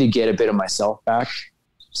like, I need to get a bit of myself back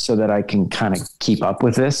so that I can kind of keep up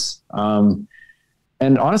with this.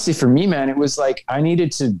 And honestly, for me, man, it was like, I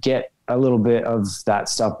needed to get a little bit of that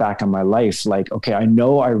stuff back in my life. Like, okay, I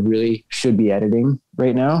know I really should be editing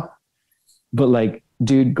right now, but like,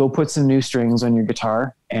 dude, go put some new strings on your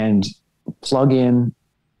guitar and plug in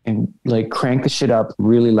and like crank the shit up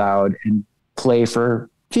really loud and play for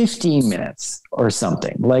 15 minutes or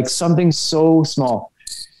something, like something so small.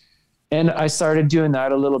 And I started doing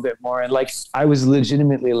that a little bit more. And like, I was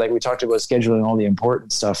legitimately, like we talked about scheduling all the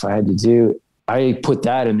important stuff I had to do. I put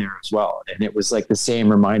that in there as well. And it was like the same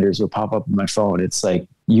reminders would pop up on my phone. It's like,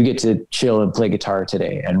 you get to chill and play guitar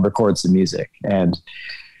today and record some music. And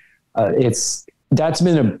that's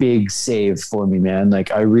been a big save for me, man.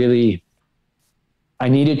 Like I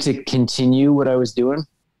needed to continue what I was doing,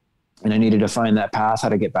 and I needed to find that path, how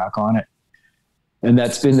to get back on it. And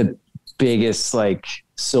that's been the biggest like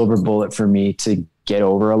silver bullet for me to get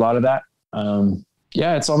over a lot of that.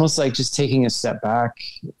 Yeah, it's almost like just taking a step back.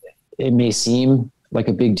 It may seem like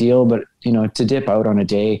a big deal, but you know, to dip out on a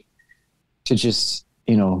day, to just,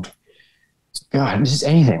 you know, God, just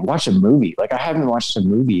anything, watch a movie. Like I haven't watched a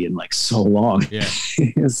movie in like so long. Yeah.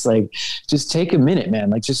 It's like, just take a minute, man.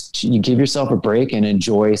 Like just, you give yourself a break and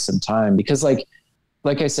enjoy some time, because like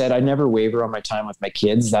I said, I never waver on my time with my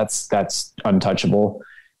kids. That's untouchable,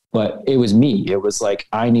 but it was me. It was like,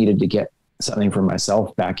 I needed to get something for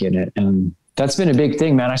myself back in it. And that's been a big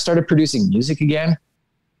thing, man. I started producing music again.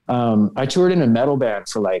 I toured in a metal band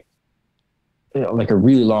for like like a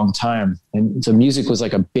really long time. And so music was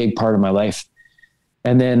like a big part of my life.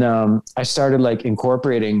 And then I started like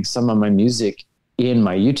incorporating some of my music in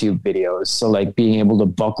my YouTube videos. So like being able to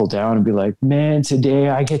buckle down and be like, man, today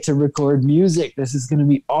I get to record music. This is going to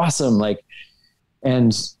be awesome. Like,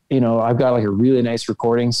 and I've got like a really nice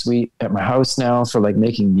recording suite at my house now for like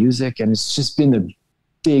making music. And it's just been the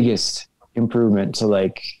biggest improvement to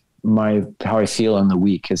like how I feel in the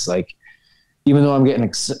week is like, even though I'm getting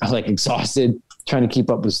exhausted trying to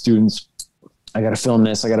keep up with students, I got to film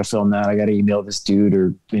this, I got to film that, I got to email this dude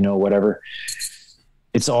or, whatever.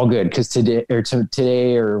 It's all good. Cause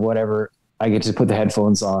today or whatever, I get to put the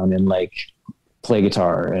headphones on and like play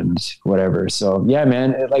guitar and whatever. So yeah,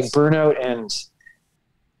 man, like burnout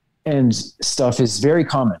and stuff is very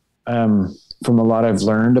common. From a lot I've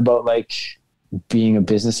learned about like being a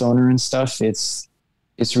business owner and stuff, it's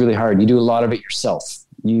really hard. You do a lot of it yourself.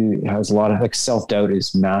 It has a lot of like self-doubt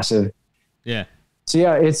is massive. Yeah. So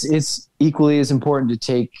yeah, it's equally as important to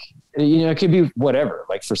take, it could be whatever,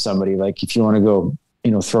 like for somebody, like if you want to go,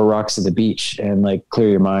 throw rocks at the beach and like clear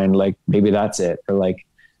your mind, like maybe that's it. Or like,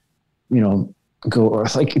 go, or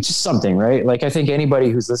like, it's just something, right? Like, I think anybody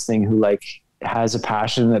who's listening who like has a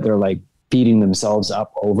passion that they're like beating themselves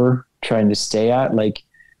up over trying to stay at, like,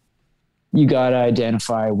 you got to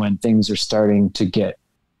identify when things are starting to get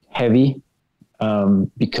heavy.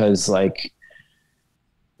 Because like,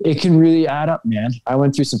 it can really add up, man. I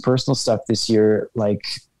went through some personal stuff this year. Like,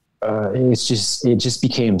 it just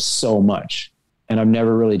became so much, and I've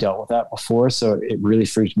never really dealt with that before. So it really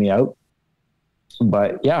freaked me out.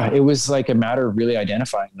 But yeah, it was like a matter of really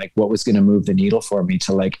identifying like what was going to move the needle for me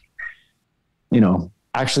to like,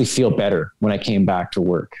 actually feel better when I came back to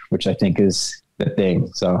work, which I think is the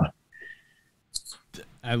thing. So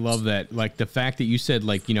I love that. Like the fact that you said,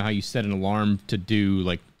 like, how you set an alarm to do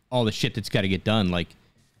like all the shit that's got to get done, like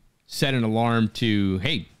set an alarm to,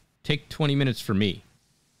 hey, take 20 minutes for me.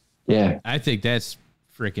 Yeah. I think that's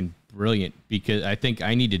freaking brilliant because I think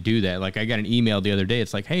I need to do that. Like I got an email the other day.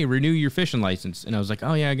 It's like, hey, renew your fishing license. And I was like,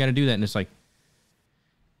 oh yeah, I got to do that. And it's like,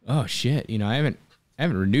 oh shit. I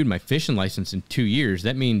haven't renewed my fishing license in 2 years.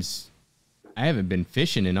 That means I haven't been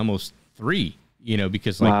fishing in almost 3,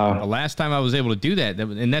 because like wow. The last time I was able to do that,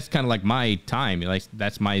 and that's kind of like my time, like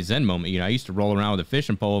that's my Zen moment. I used to roll around with a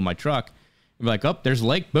fishing pole in my truck and be like, oh, there's a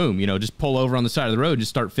lake, boom, just pull over on the side of the road, just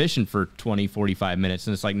start fishing for 20, 45 minutes.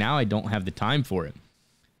 And it's like, now I don't have the time for it.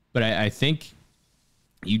 But I think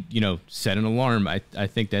you set an alarm. I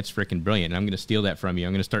think that's freaking brilliant. And I'm going to steal that from you.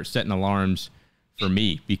 I'm going to start setting alarms for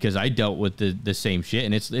me because I dealt with the same shit,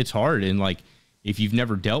 and it's hard. And like, if you've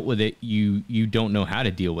never dealt with it, you don't know how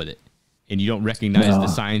to deal with it, and you don't recognize the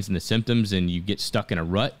signs and the symptoms, and you get stuck in a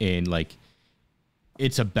rut. And like,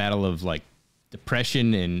 it's a battle of like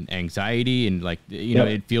depression and anxiety, and like,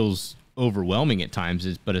 it feels overwhelming at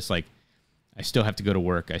times, but it's like, I still have to go to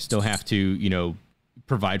work. I still have to,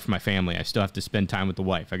 provide for my family. I still have to spend time with the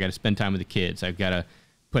wife. I got to spend time with the kids. I've got to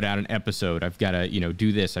put out an episode. I've got to,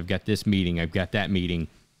 do this. I've got this meeting. I've got that meeting.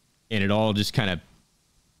 And it all just kind of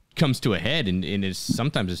comes to a head, and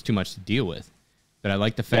sometimes it's too much to deal with. But I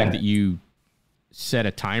like the fact that you set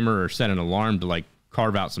a timer or set an alarm to like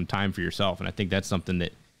carve out some time for yourself. And I think that's something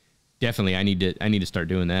that definitely I need to start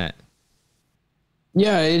doing that.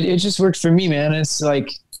 Yeah. It just worked for me, man. It's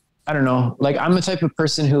like, I don't know, like I'm the type of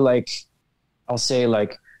person who like, I'll say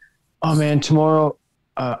like, oh man, tomorrow,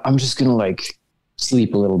 I'm just going to like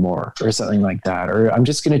sleep a little more or something like that. Or I'm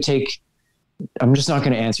just not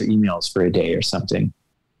going to answer emails for a day or something.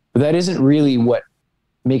 But that isn't really what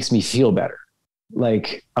makes me feel better.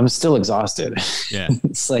 Like I'm still exhausted. Yeah.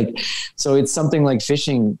 It's like, so it's something like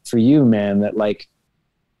fishing for you, man, that like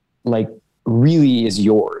really is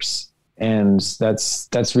yours. And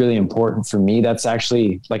that's really important for me. That's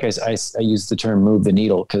actually, like I use the term move the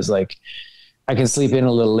needle. 'Cause like I can sleep in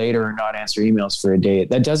a little later and not answer emails for a day.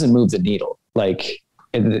 That doesn't move the needle. Like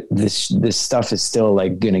this stuff is still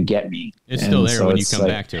like going to get me. It's still there when you come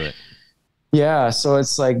back to it. Yeah. So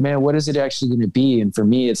it's like, man, what is it actually going to be? And for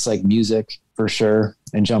me, it's like music for sure.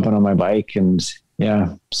 And jumping on my bike. And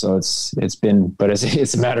yeah, so it's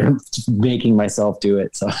a matter of making myself do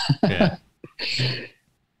it. So yeah.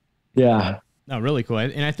 Yeah. No, really cool.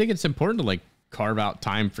 And I think it's important to like carve out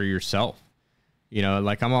time for yourself.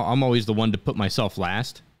 Like I'm always the one to put myself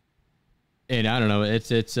last. And I don't know,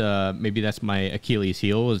 it's maybe that's my Achilles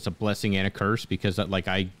heel. It's a blessing and a curse because like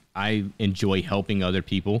I enjoy helping other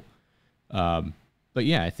people. But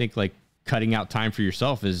yeah, I think like cutting out time for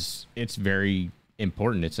yourself it's very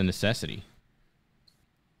important. It's a necessity.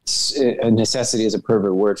 A necessity is a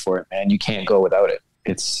perfect word for it, man. You can't go without it.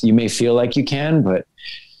 You may feel like you can, but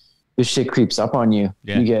this shit creeps up on you.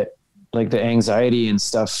 Yeah. You get like the anxiety and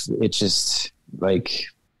stuff, it just like,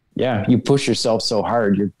 yeah, you push yourself so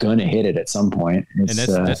hard, you're going to hit it at some point. And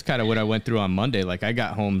that's kind of what I went through on Monday. Like I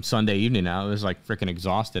got home Sunday evening. I was like freaking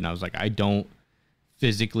exhausted. I was like, I don't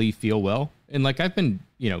physically feel well. And like, I've been,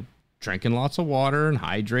 drinking lots of water and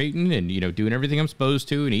hydrating and, doing everything I'm supposed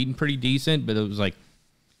to and eating pretty decent. But it was like,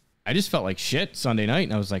 I just felt like shit Sunday night.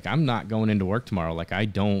 And I was like, I'm not going into work tomorrow. Like, I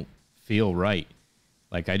don't feel right.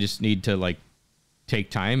 Like, I just need to like take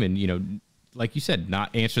time and, like you said,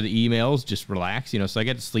 not answer the emails, just relax, so I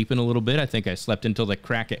got to sleep in a little bit. I think I slept until the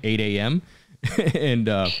crack at 8 a.m. and,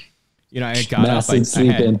 I got up,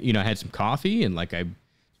 I had some coffee and like I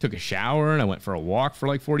took a shower and I went for a walk for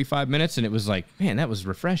like 45 minutes and it was like, man, that was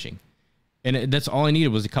refreshing. And that's all I needed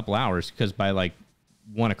was a couple hours because by like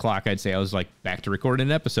 1 o'clock, I'd say I was like back to recording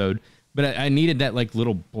an episode, but I needed that like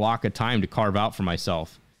little block of time to carve out for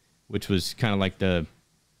myself, which was kind of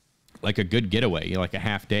like a good getaway, like a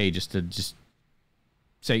half day just to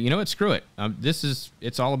say, you know what, screw it.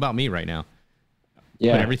 It's all about me right now.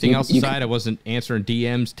 Yeah. Put everything else aside. I wasn't answering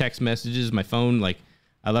DMs, text messages, my phone. Like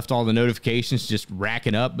I left all the notifications just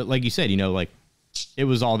racking up. But like you said, like it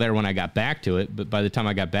was all there when I got back to it. But by the time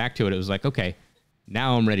I got back to it, it was like, okay,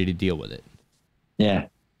 now I'm ready to deal with it. Yeah.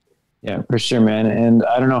 Yeah, for sure, man. And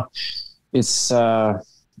I don't know, it's the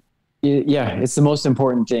most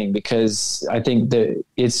important thing because I think that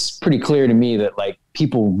it's pretty clear to me that like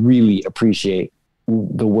people really appreciate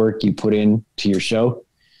the work you put in to your show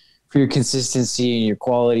for your consistency and your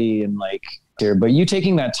quality and like there, but you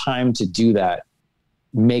taking that time to do that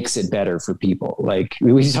makes it better for people. Like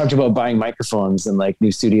we talked about buying microphones and like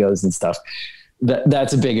new studios and stuff.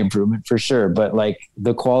 That's a big improvement for sure. But like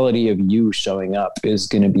the quality of you showing up is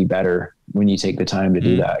going to be better when you take the time to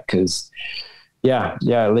do that. Cause like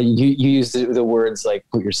you use the words like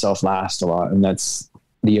put yourself last a lot. And that's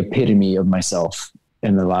the epitome of myself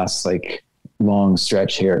in the last like long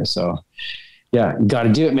stretch here. So yeah, got to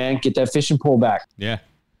do it, man. Get that fishing pole back. Yeah.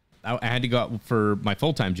 I had to go out for my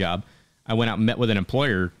full-time job. I went out and met with an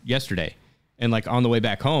employer yesterday and like on the way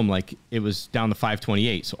back home, like it was down the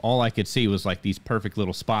 528. So all I could see was like these perfect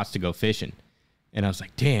little spots to go fishing. And I was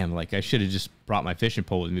like, damn, like I should have just brought my fishing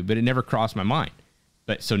pole with me, but it never crossed my mind.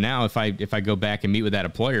 But so now if I go back and meet with that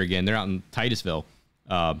employer again, they're out in Titusville.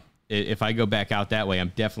 If I go back out that way,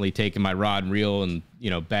 I'm definitely taking my rod and reel and,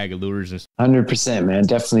 bag of lures. And 100%, man.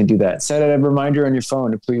 Definitely do that. Set a reminder on your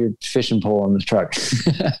phone to put your fishing pole on the truck.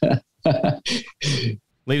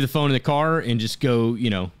 Leave the phone in the car and just go,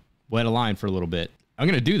 wet a line for a little bit. I'm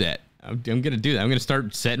going to do that. I'm going to do that. I'm going to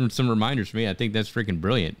start setting some reminders for me. I think that's freaking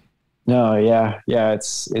brilliant. No, yeah.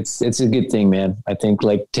 It's a good thing, man. I think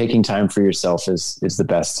like taking time for yourself is the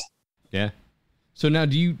best. Yeah. So now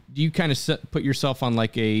do you kind of put yourself on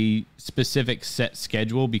like a specific set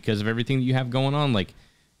schedule because of everything that you have going on? Like,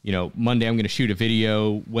 Monday I'm going to shoot a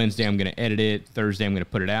video, Wednesday I'm going to edit it, Thursday I'm going to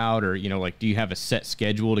put it out, or, like, do you have a set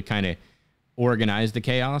schedule to kind of organize the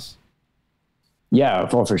chaos? Yeah,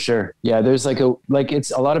 well, for sure. Yeah. There's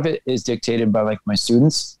it's a lot of it is dictated by like my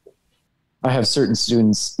students. I have certain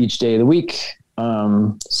students each day of the week.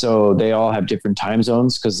 So they all have different time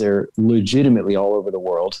zones because they're legitimately all over the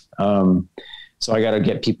world. So I got to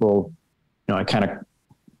get people, I kind of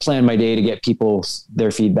plan my day to get people their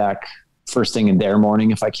feedback first thing in their morning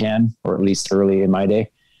if I can, or at least early in my day.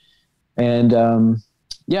 And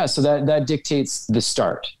so that dictates the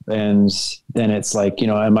start. And then it's like,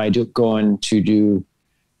 am I going to do,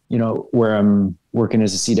 where I'm working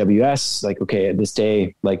as a CWS, like, okay, at this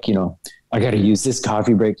day, like, I got to use this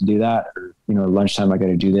coffee break to do that, or, lunchtime, I got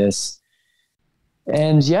to do this.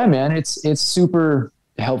 And yeah, man, it's super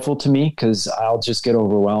helpful to me because I'll just get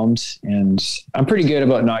overwhelmed, and I'm pretty good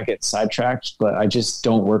about not getting sidetracked, but I just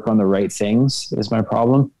don't work on the right things is my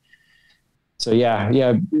problem. So yeah,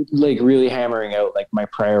 like really hammering out like my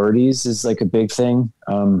priorities is like a big thing.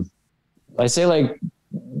 I say like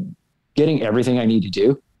getting everything I need to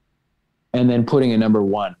do and then putting a number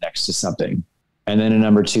 1 next to something, and then a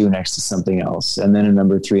number 2 next to something else, and then a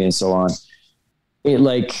number 3 and so on.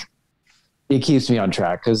 It keeps me on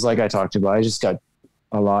track. Cause like I talked about, I just got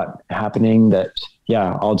a lot happening that,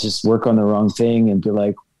 I'll just work on the wrong thing and be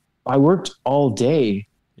like, I worked all day,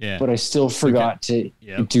 but I still forgot to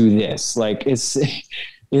do this. Like it's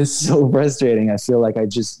so frustrating. I feel like I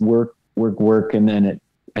just work. And then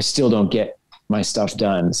I still don't get my stuff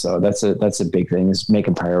done. So that's a big thing, is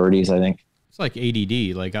making priorities, I think. It's like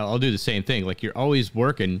ADD. Like I'll do the same thing. Like you're always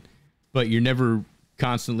working, but you're never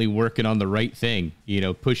constantly working on the right thing,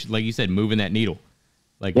 push, like you said, moving that needle.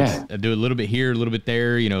 Like I do a little bit here, a little bit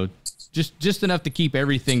there, just enough to keep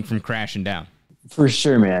everything from crashing down. For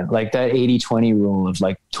sure, man. Like that 80-20 rule of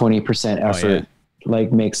like 20% effort,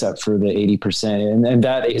 like makes up for the 80%. And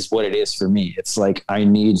that is what it is for me. It's like, I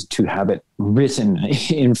need to have it written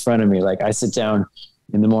in front of me. Like I sit down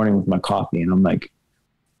in the morning with my coffee and I'm like,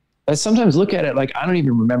 I sometimes look at it like I don't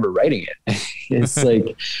even remember writing it. It's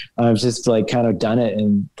like I've just like kind of done it,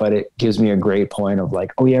 but it gives me a great point of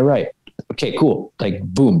like, oh yeah, right. Okay, cool. Like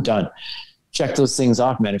boom, done. Check those things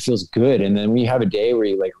off, man. It feels good. And then when you have a day where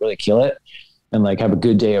you like really kill it and like have a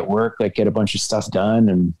good day at work, like get a bunch of stuff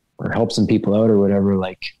done or help some people out or whatever,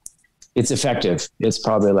 like it's effective. It's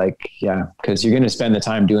probably like, yeah, because you're going to spend the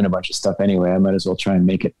time doing a bunch of stuff anyway. I might as well try and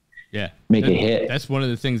make it hit. That's one of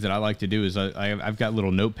the things that I like to do is I've got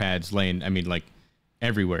little notepads laying, I mean, like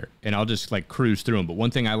everywhere, and I'll just like cruise through them. But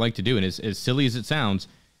one thing I like to do, and as silly as it sounds,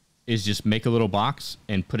 is just make a little box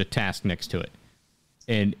and put a task next to it.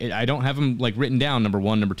 And I don't have them like written down, number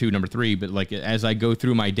 1, number 2, number 3, but like as I go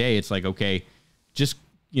through my day, it's like, okay, just,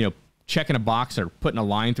 checking a box or putting a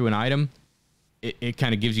line through an item, it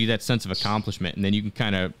kind of gives you that sense of accomplishment. And then you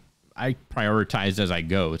can I prioritize as I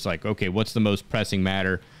go. It's like, okay, what's the most pressing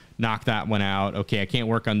matter? Knock that one out. Okay, I can't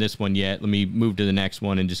work on this one yet. Let me move to the next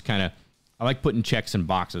one, and just I like putting checks in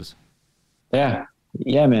boxes. Yeah,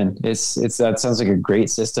 man. It's that sounds like a great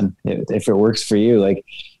system if it works for you. Like,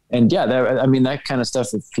 and yeah, that kind of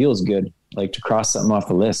stuff, it feels good. Like to cross something off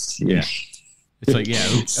the list. Yeah, it's like,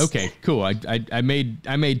 yeah, okay, cool. I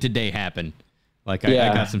made today happen. Like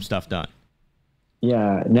I got some stuff done.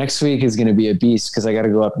 Yeah, next week is going to be a beast because I got to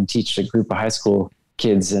go up and teach a group of high school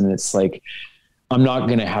kids, and it's like, I'm not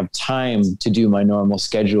going to have time to do my normal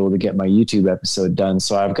schedule to get my YouTube episode done.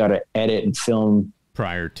 So I've got to edit and film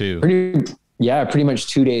prior to pretty much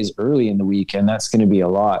 2 days early in the week. And that's going to be a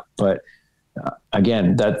lot. But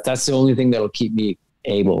again, that's the only thing that'll keep me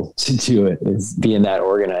able to do it, is being that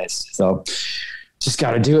organized. So just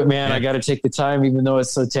got to do it, man. Yeah. I got to take the time, even though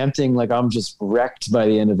it's so tempting. Like I'm just wrecked by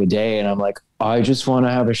the end of the day. And I'm like, I just want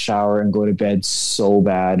to have a shower and go to bed so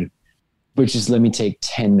bad. But just let me take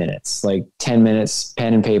 10 minutes, like 10 minutes,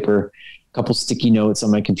 pen and paper, a couple sticky notes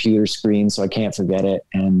on my computer screen so I can't forget it.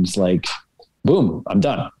 And like, boom, I'm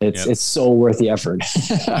done. It's so worth the effort.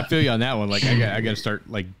 I feel you on that one. Like I got to start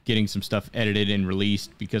like getting some stuff edited and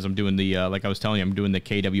released because I'm doing the, like I was telling you, I'm doing the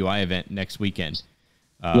KWI event next weekend,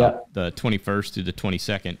 the 21st through the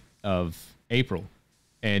 22nd of April.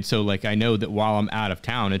 And so like, I know that while I'm out of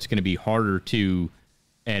town, it's going to be harder to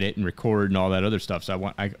edit and record and all that other stuff.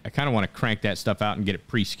 So I kind of want to crank that stuff out and get it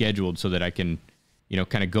pre-scheduled so that I can,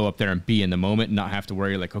 kind of go up there and be in the moment and not have to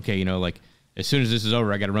worry like, okay, like as soon as this is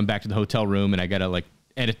over, I got to run back to the hotel room and I got to like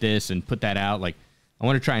edit this and put that out. Like I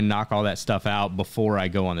want to try and knock all that stuff out before I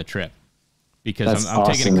go on the trip, because I'm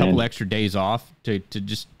awesome, taking a couple extra days off to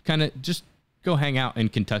just kind of just go hang out in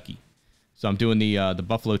Kentucky. So I'm doing the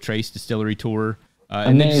Buffalo Trace Distillery tour.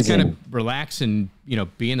 And then just kind of relax and,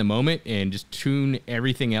 be in the moment and just tune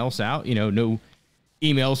everything else out. No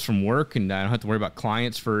emails from work, and I don't have to worry about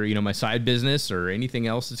clients for, my side business or anything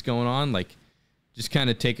else that's going on. Like just kind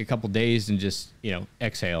of take a couple days and just,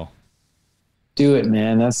 exhale. Do it,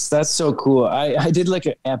 man. That's so cool. I did like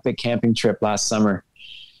an epic camping trip last summer,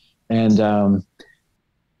 and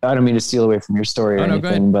I don't mean to steal away from your story or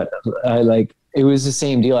anything, but it was the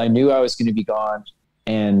same deal. I knew I was going to be gone.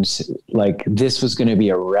 And like, this was going to be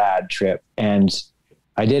a rad trip. And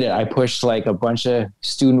I did it. I pushed like a bunch of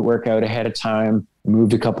student work out ahead of time,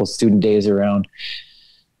 moved a couple student days around,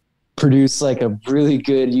 produced like a really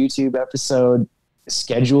good YouTube episode,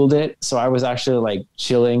 scheduled it. So I was actually like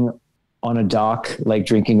chilling on a dock, like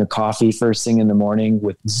drinking a coffee first thing in the morning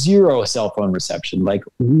with zero cell phone reception, like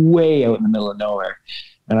way out in the middle of nowhere.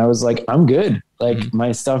 And I was like, I'm good. Like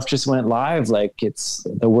my stuff just went live. Like it's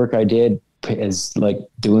the work I did is like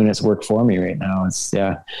doing its work for me right now. It's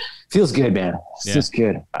feels good, man. It's just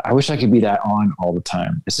good. I wish I could be that on all the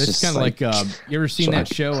time. It's just kind of like you ever seen that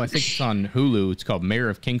show? I think it's on Hulu. It's called Mayor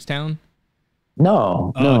of Kingstown.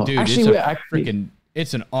 No, dude, actually,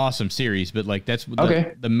 it's an awesome series. But like that's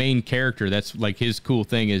the main character. That's like his cool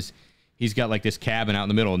thing is he's got like this cabin out in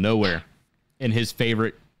the middle of nowhere, and his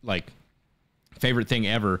favorite thing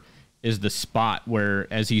ever is the spot where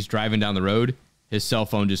as he's driving down the road, his cell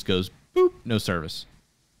phone just goes boop, no service.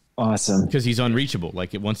 Awesome. Because he's unreachable.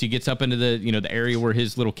 Like once he gets up into the, the area where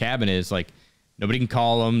his little cabin is, like nobody can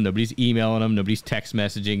call him. Nobody's emailing him. Nobody's text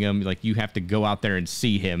messaging him. Like you have to go out there and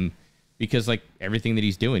see him because like everything that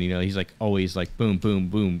he's doing, he's like always like boom, boom,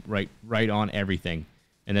 boom, right on everything.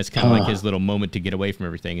 And that's kind of like his little moment to get away from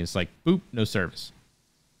everything. It's like boop, no service.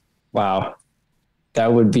 Wow.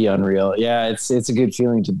 That would be unreal. Yeah. It's a good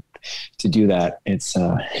feeling to do that. It's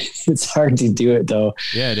hard to do it though.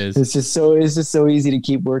 Yeah, it is. It's just so easy to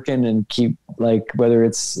keep working and keep like, whether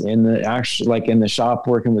it's in the actual, like in the shop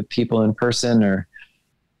working with people in person or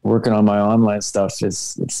working on my online stuff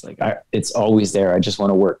it's like, it's always there. I just want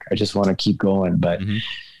to work. I just want to keep going. But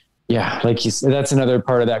yeah, like you said, that's another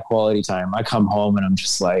part of that quality time. I come home and I'm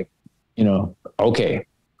just like, okay,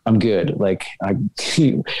 I'm good. Like I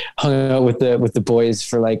hung out with the boys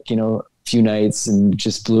for like, a few nights and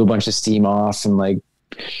just blew a bunch of steam off and like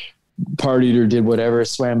partied or did whatever,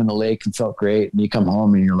 swam in the lake and felt great. And you come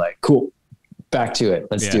home and you're like, cool, back to it.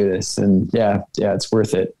 Let's do this. And yeah, it's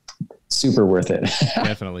worth it. Super worth it.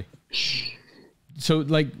 Definitely. So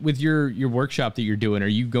like with your workshop that you're doing, are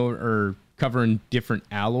you covering different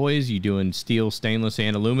alloys? You doing steel, stainless,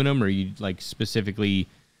 and aluminum? Or are you like specifically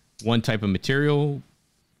one type of material?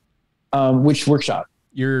 Which workshop?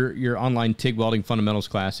 Your online TIG welding fundamentals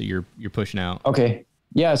class that you're pushing out. Okay.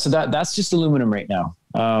 Yeah. So that's just aluminum right now.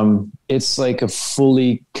 It's like a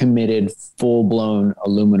fully committed, full blown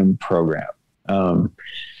aluminum program.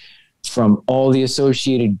 From all the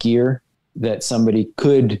associated gear that somebody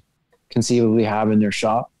could conceivably have in their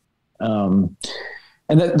shop. And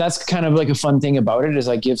that's kind of like a fun thing about it is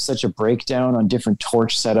I give such a breakdown on different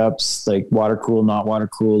torch setups, like water cool, not water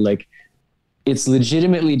cool. Like it's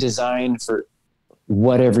legitimately designed for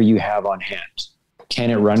whatever you have on hand. Can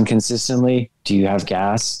it run consistently? Do you have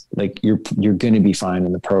gas? Like you're going to be fine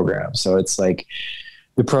in the program. So it's like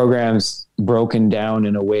the program's broken down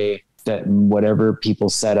in a way that whatever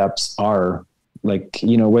people's setups are, like,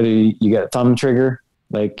 whether you got a thumb trigger,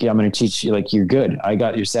 like, I'm going to teach you, like, you're good. I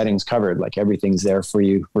got your settings covered. Like everything's there for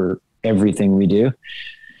you for everything we do.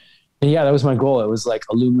 And yeah, that was my goal. It was like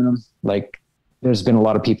aluminum. Like there's been a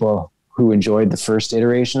lot of people who enjoyed the first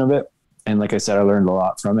iteration of it. And like I said, I learned a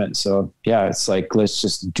lot from it. So yeah, it's like, let's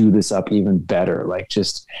just do this up even better. Like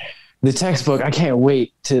just the textbook, I can't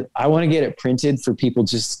wait I want to get it printed for people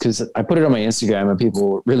just because I put it on my Instagram and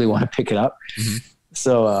people really want to pick it up. Mm-hmm.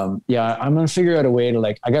 So yeah, I'm going to figure out a way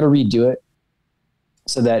to I got to redo it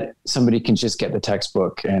so that somebody can just get the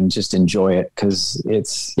textbook and just enjoy it. Cause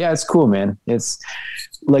it's cool, man. It's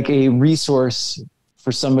like a resource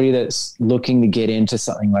for somebody that's looking to get into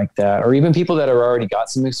something like that, or even people that have already got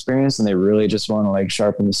some experience and they really just want to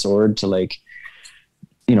sharpen the sword to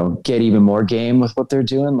get even more game with what they're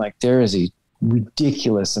doing. Like there is a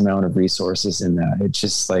ridiculous amount of resources in that. It's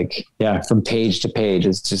just from page to page,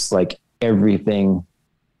 it's just like everything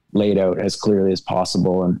laid out as clearly as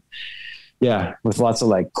possible. And yeah, with lots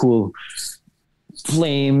of cool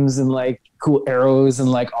flames and cool arrows and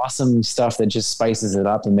awesome stuff that just spices it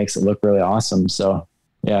up and makes it look really awesome. So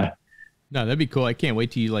yeah. No, that'd be cool. I can't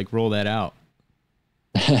wait till you roll that out.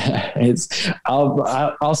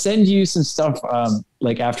 I'll send you some stuff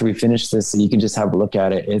after we finish this so you can just have a look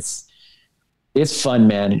at it. It's fun,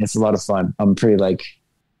 man. It's a lot of fun. I'm pretty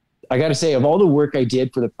I gotta say, of all the work I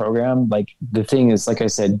did for the program, the thing is, like I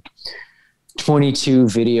said, 22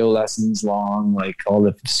 video lessons long, all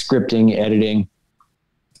the scripting, editing,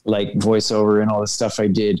 voiceover and all the stuff I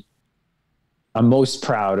did. I'm most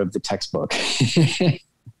proud of the textbook.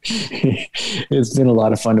 It's been a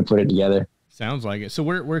lot of fun to put it together. Sounds like it. So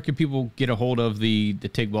where can people get a hold of the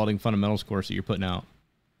TIG welding fundamentals course that you're putting out?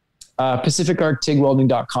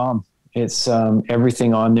 PacificArcTIGwelding.com. It's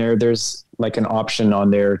everything on there. There's an option on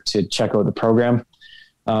there to check out the program.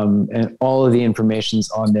 And all of the information's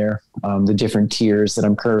on there. The different tiers that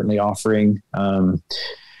I'm currently offering.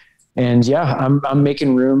 And yeah, I'm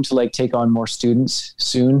making room to take on more students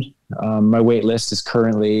soon. My wait list is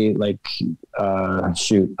currently I'm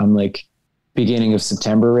beginning of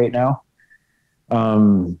September right now.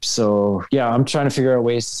 So yeah, I'm trying to figure out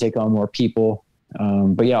ways to take on more people.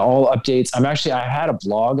 But yeah, all updates. I had a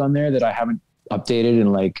blog on there that I haven't updated in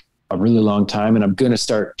a really long time, and I'm going to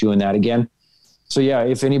start doing that again. So yeah,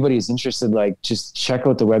 if anybody's interested, just check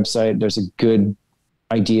out the website. There's a good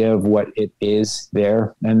idea of what it is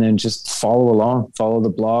there, and then just follow along, follow the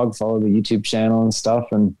blog, follow the YouTube channel and stuff.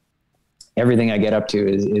 And everything I get up to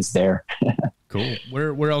is there. Cool.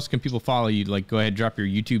 Where else can people follow you? Go ahead, drop your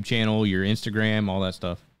YouTube channel, your Instagram, all that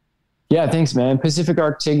stuff. Yeah, thanks, man. Pacific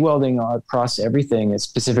Arc TIG Welding across everything. It's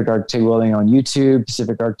Pacific Arc TIG Welding on YouTube,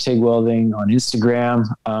 Pacific Arc TIG Welding on Instagram.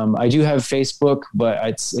 I do have Facebook, but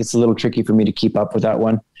it's a little tricky for me to keep up with that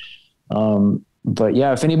one. But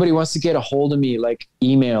yeah, if anybody wants to get a hold of me,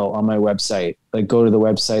 email on my website, go to the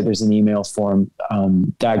website, there's an email form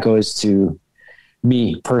that goes to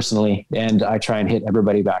me personally, and I try and hit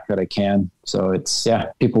everybody back that I can. So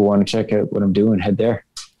people want to check out what I'm doing, head there.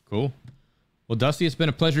 Cool. Well, Dusty, it's been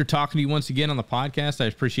a pleasure talking to you once again on the podcast. I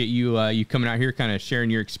appreciate you coming out here, kind of sharing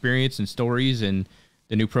your experience and stories and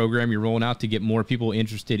the new program you're rolling out to get more people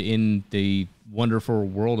interested in the wonderful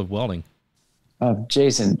world of welding.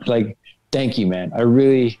 Jason, thank you, man. I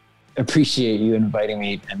really appreciate you inviting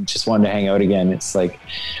me and just wanted to hang out again. It's like,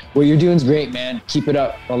 what you're doing is great, man. Keep it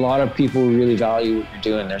up. A lot of people really value what you're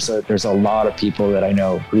doing. There's a lot of people that I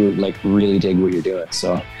know who like really dig what you're doing.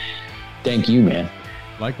 So thank you, man.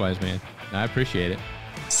 Likewise, man. I appreciate it.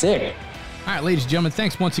 Sick. All right, ladies and gentlemen,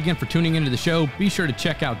 thanks once again for tuning into the show. Be sure to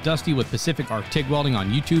check out Dusty with Pacific Arc TIG Welding on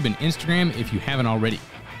YouTube and Instagram if you haven't already.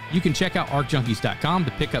 You can check out ArcJunkies.com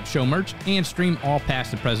to pick up show merch and stream all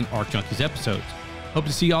past and present Arc Junkies episodes. Hope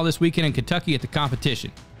to see y'all this weekend in Kentucky at the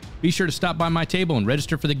competition. Be sure to stop by my table and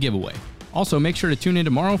register for the giveaway. Also, make sure to tune in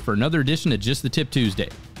tomorrow for another edition of Just the Tip Tuesday.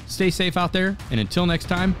 Stay safe out there, and until next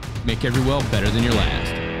time, make every weld better than your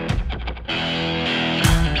last.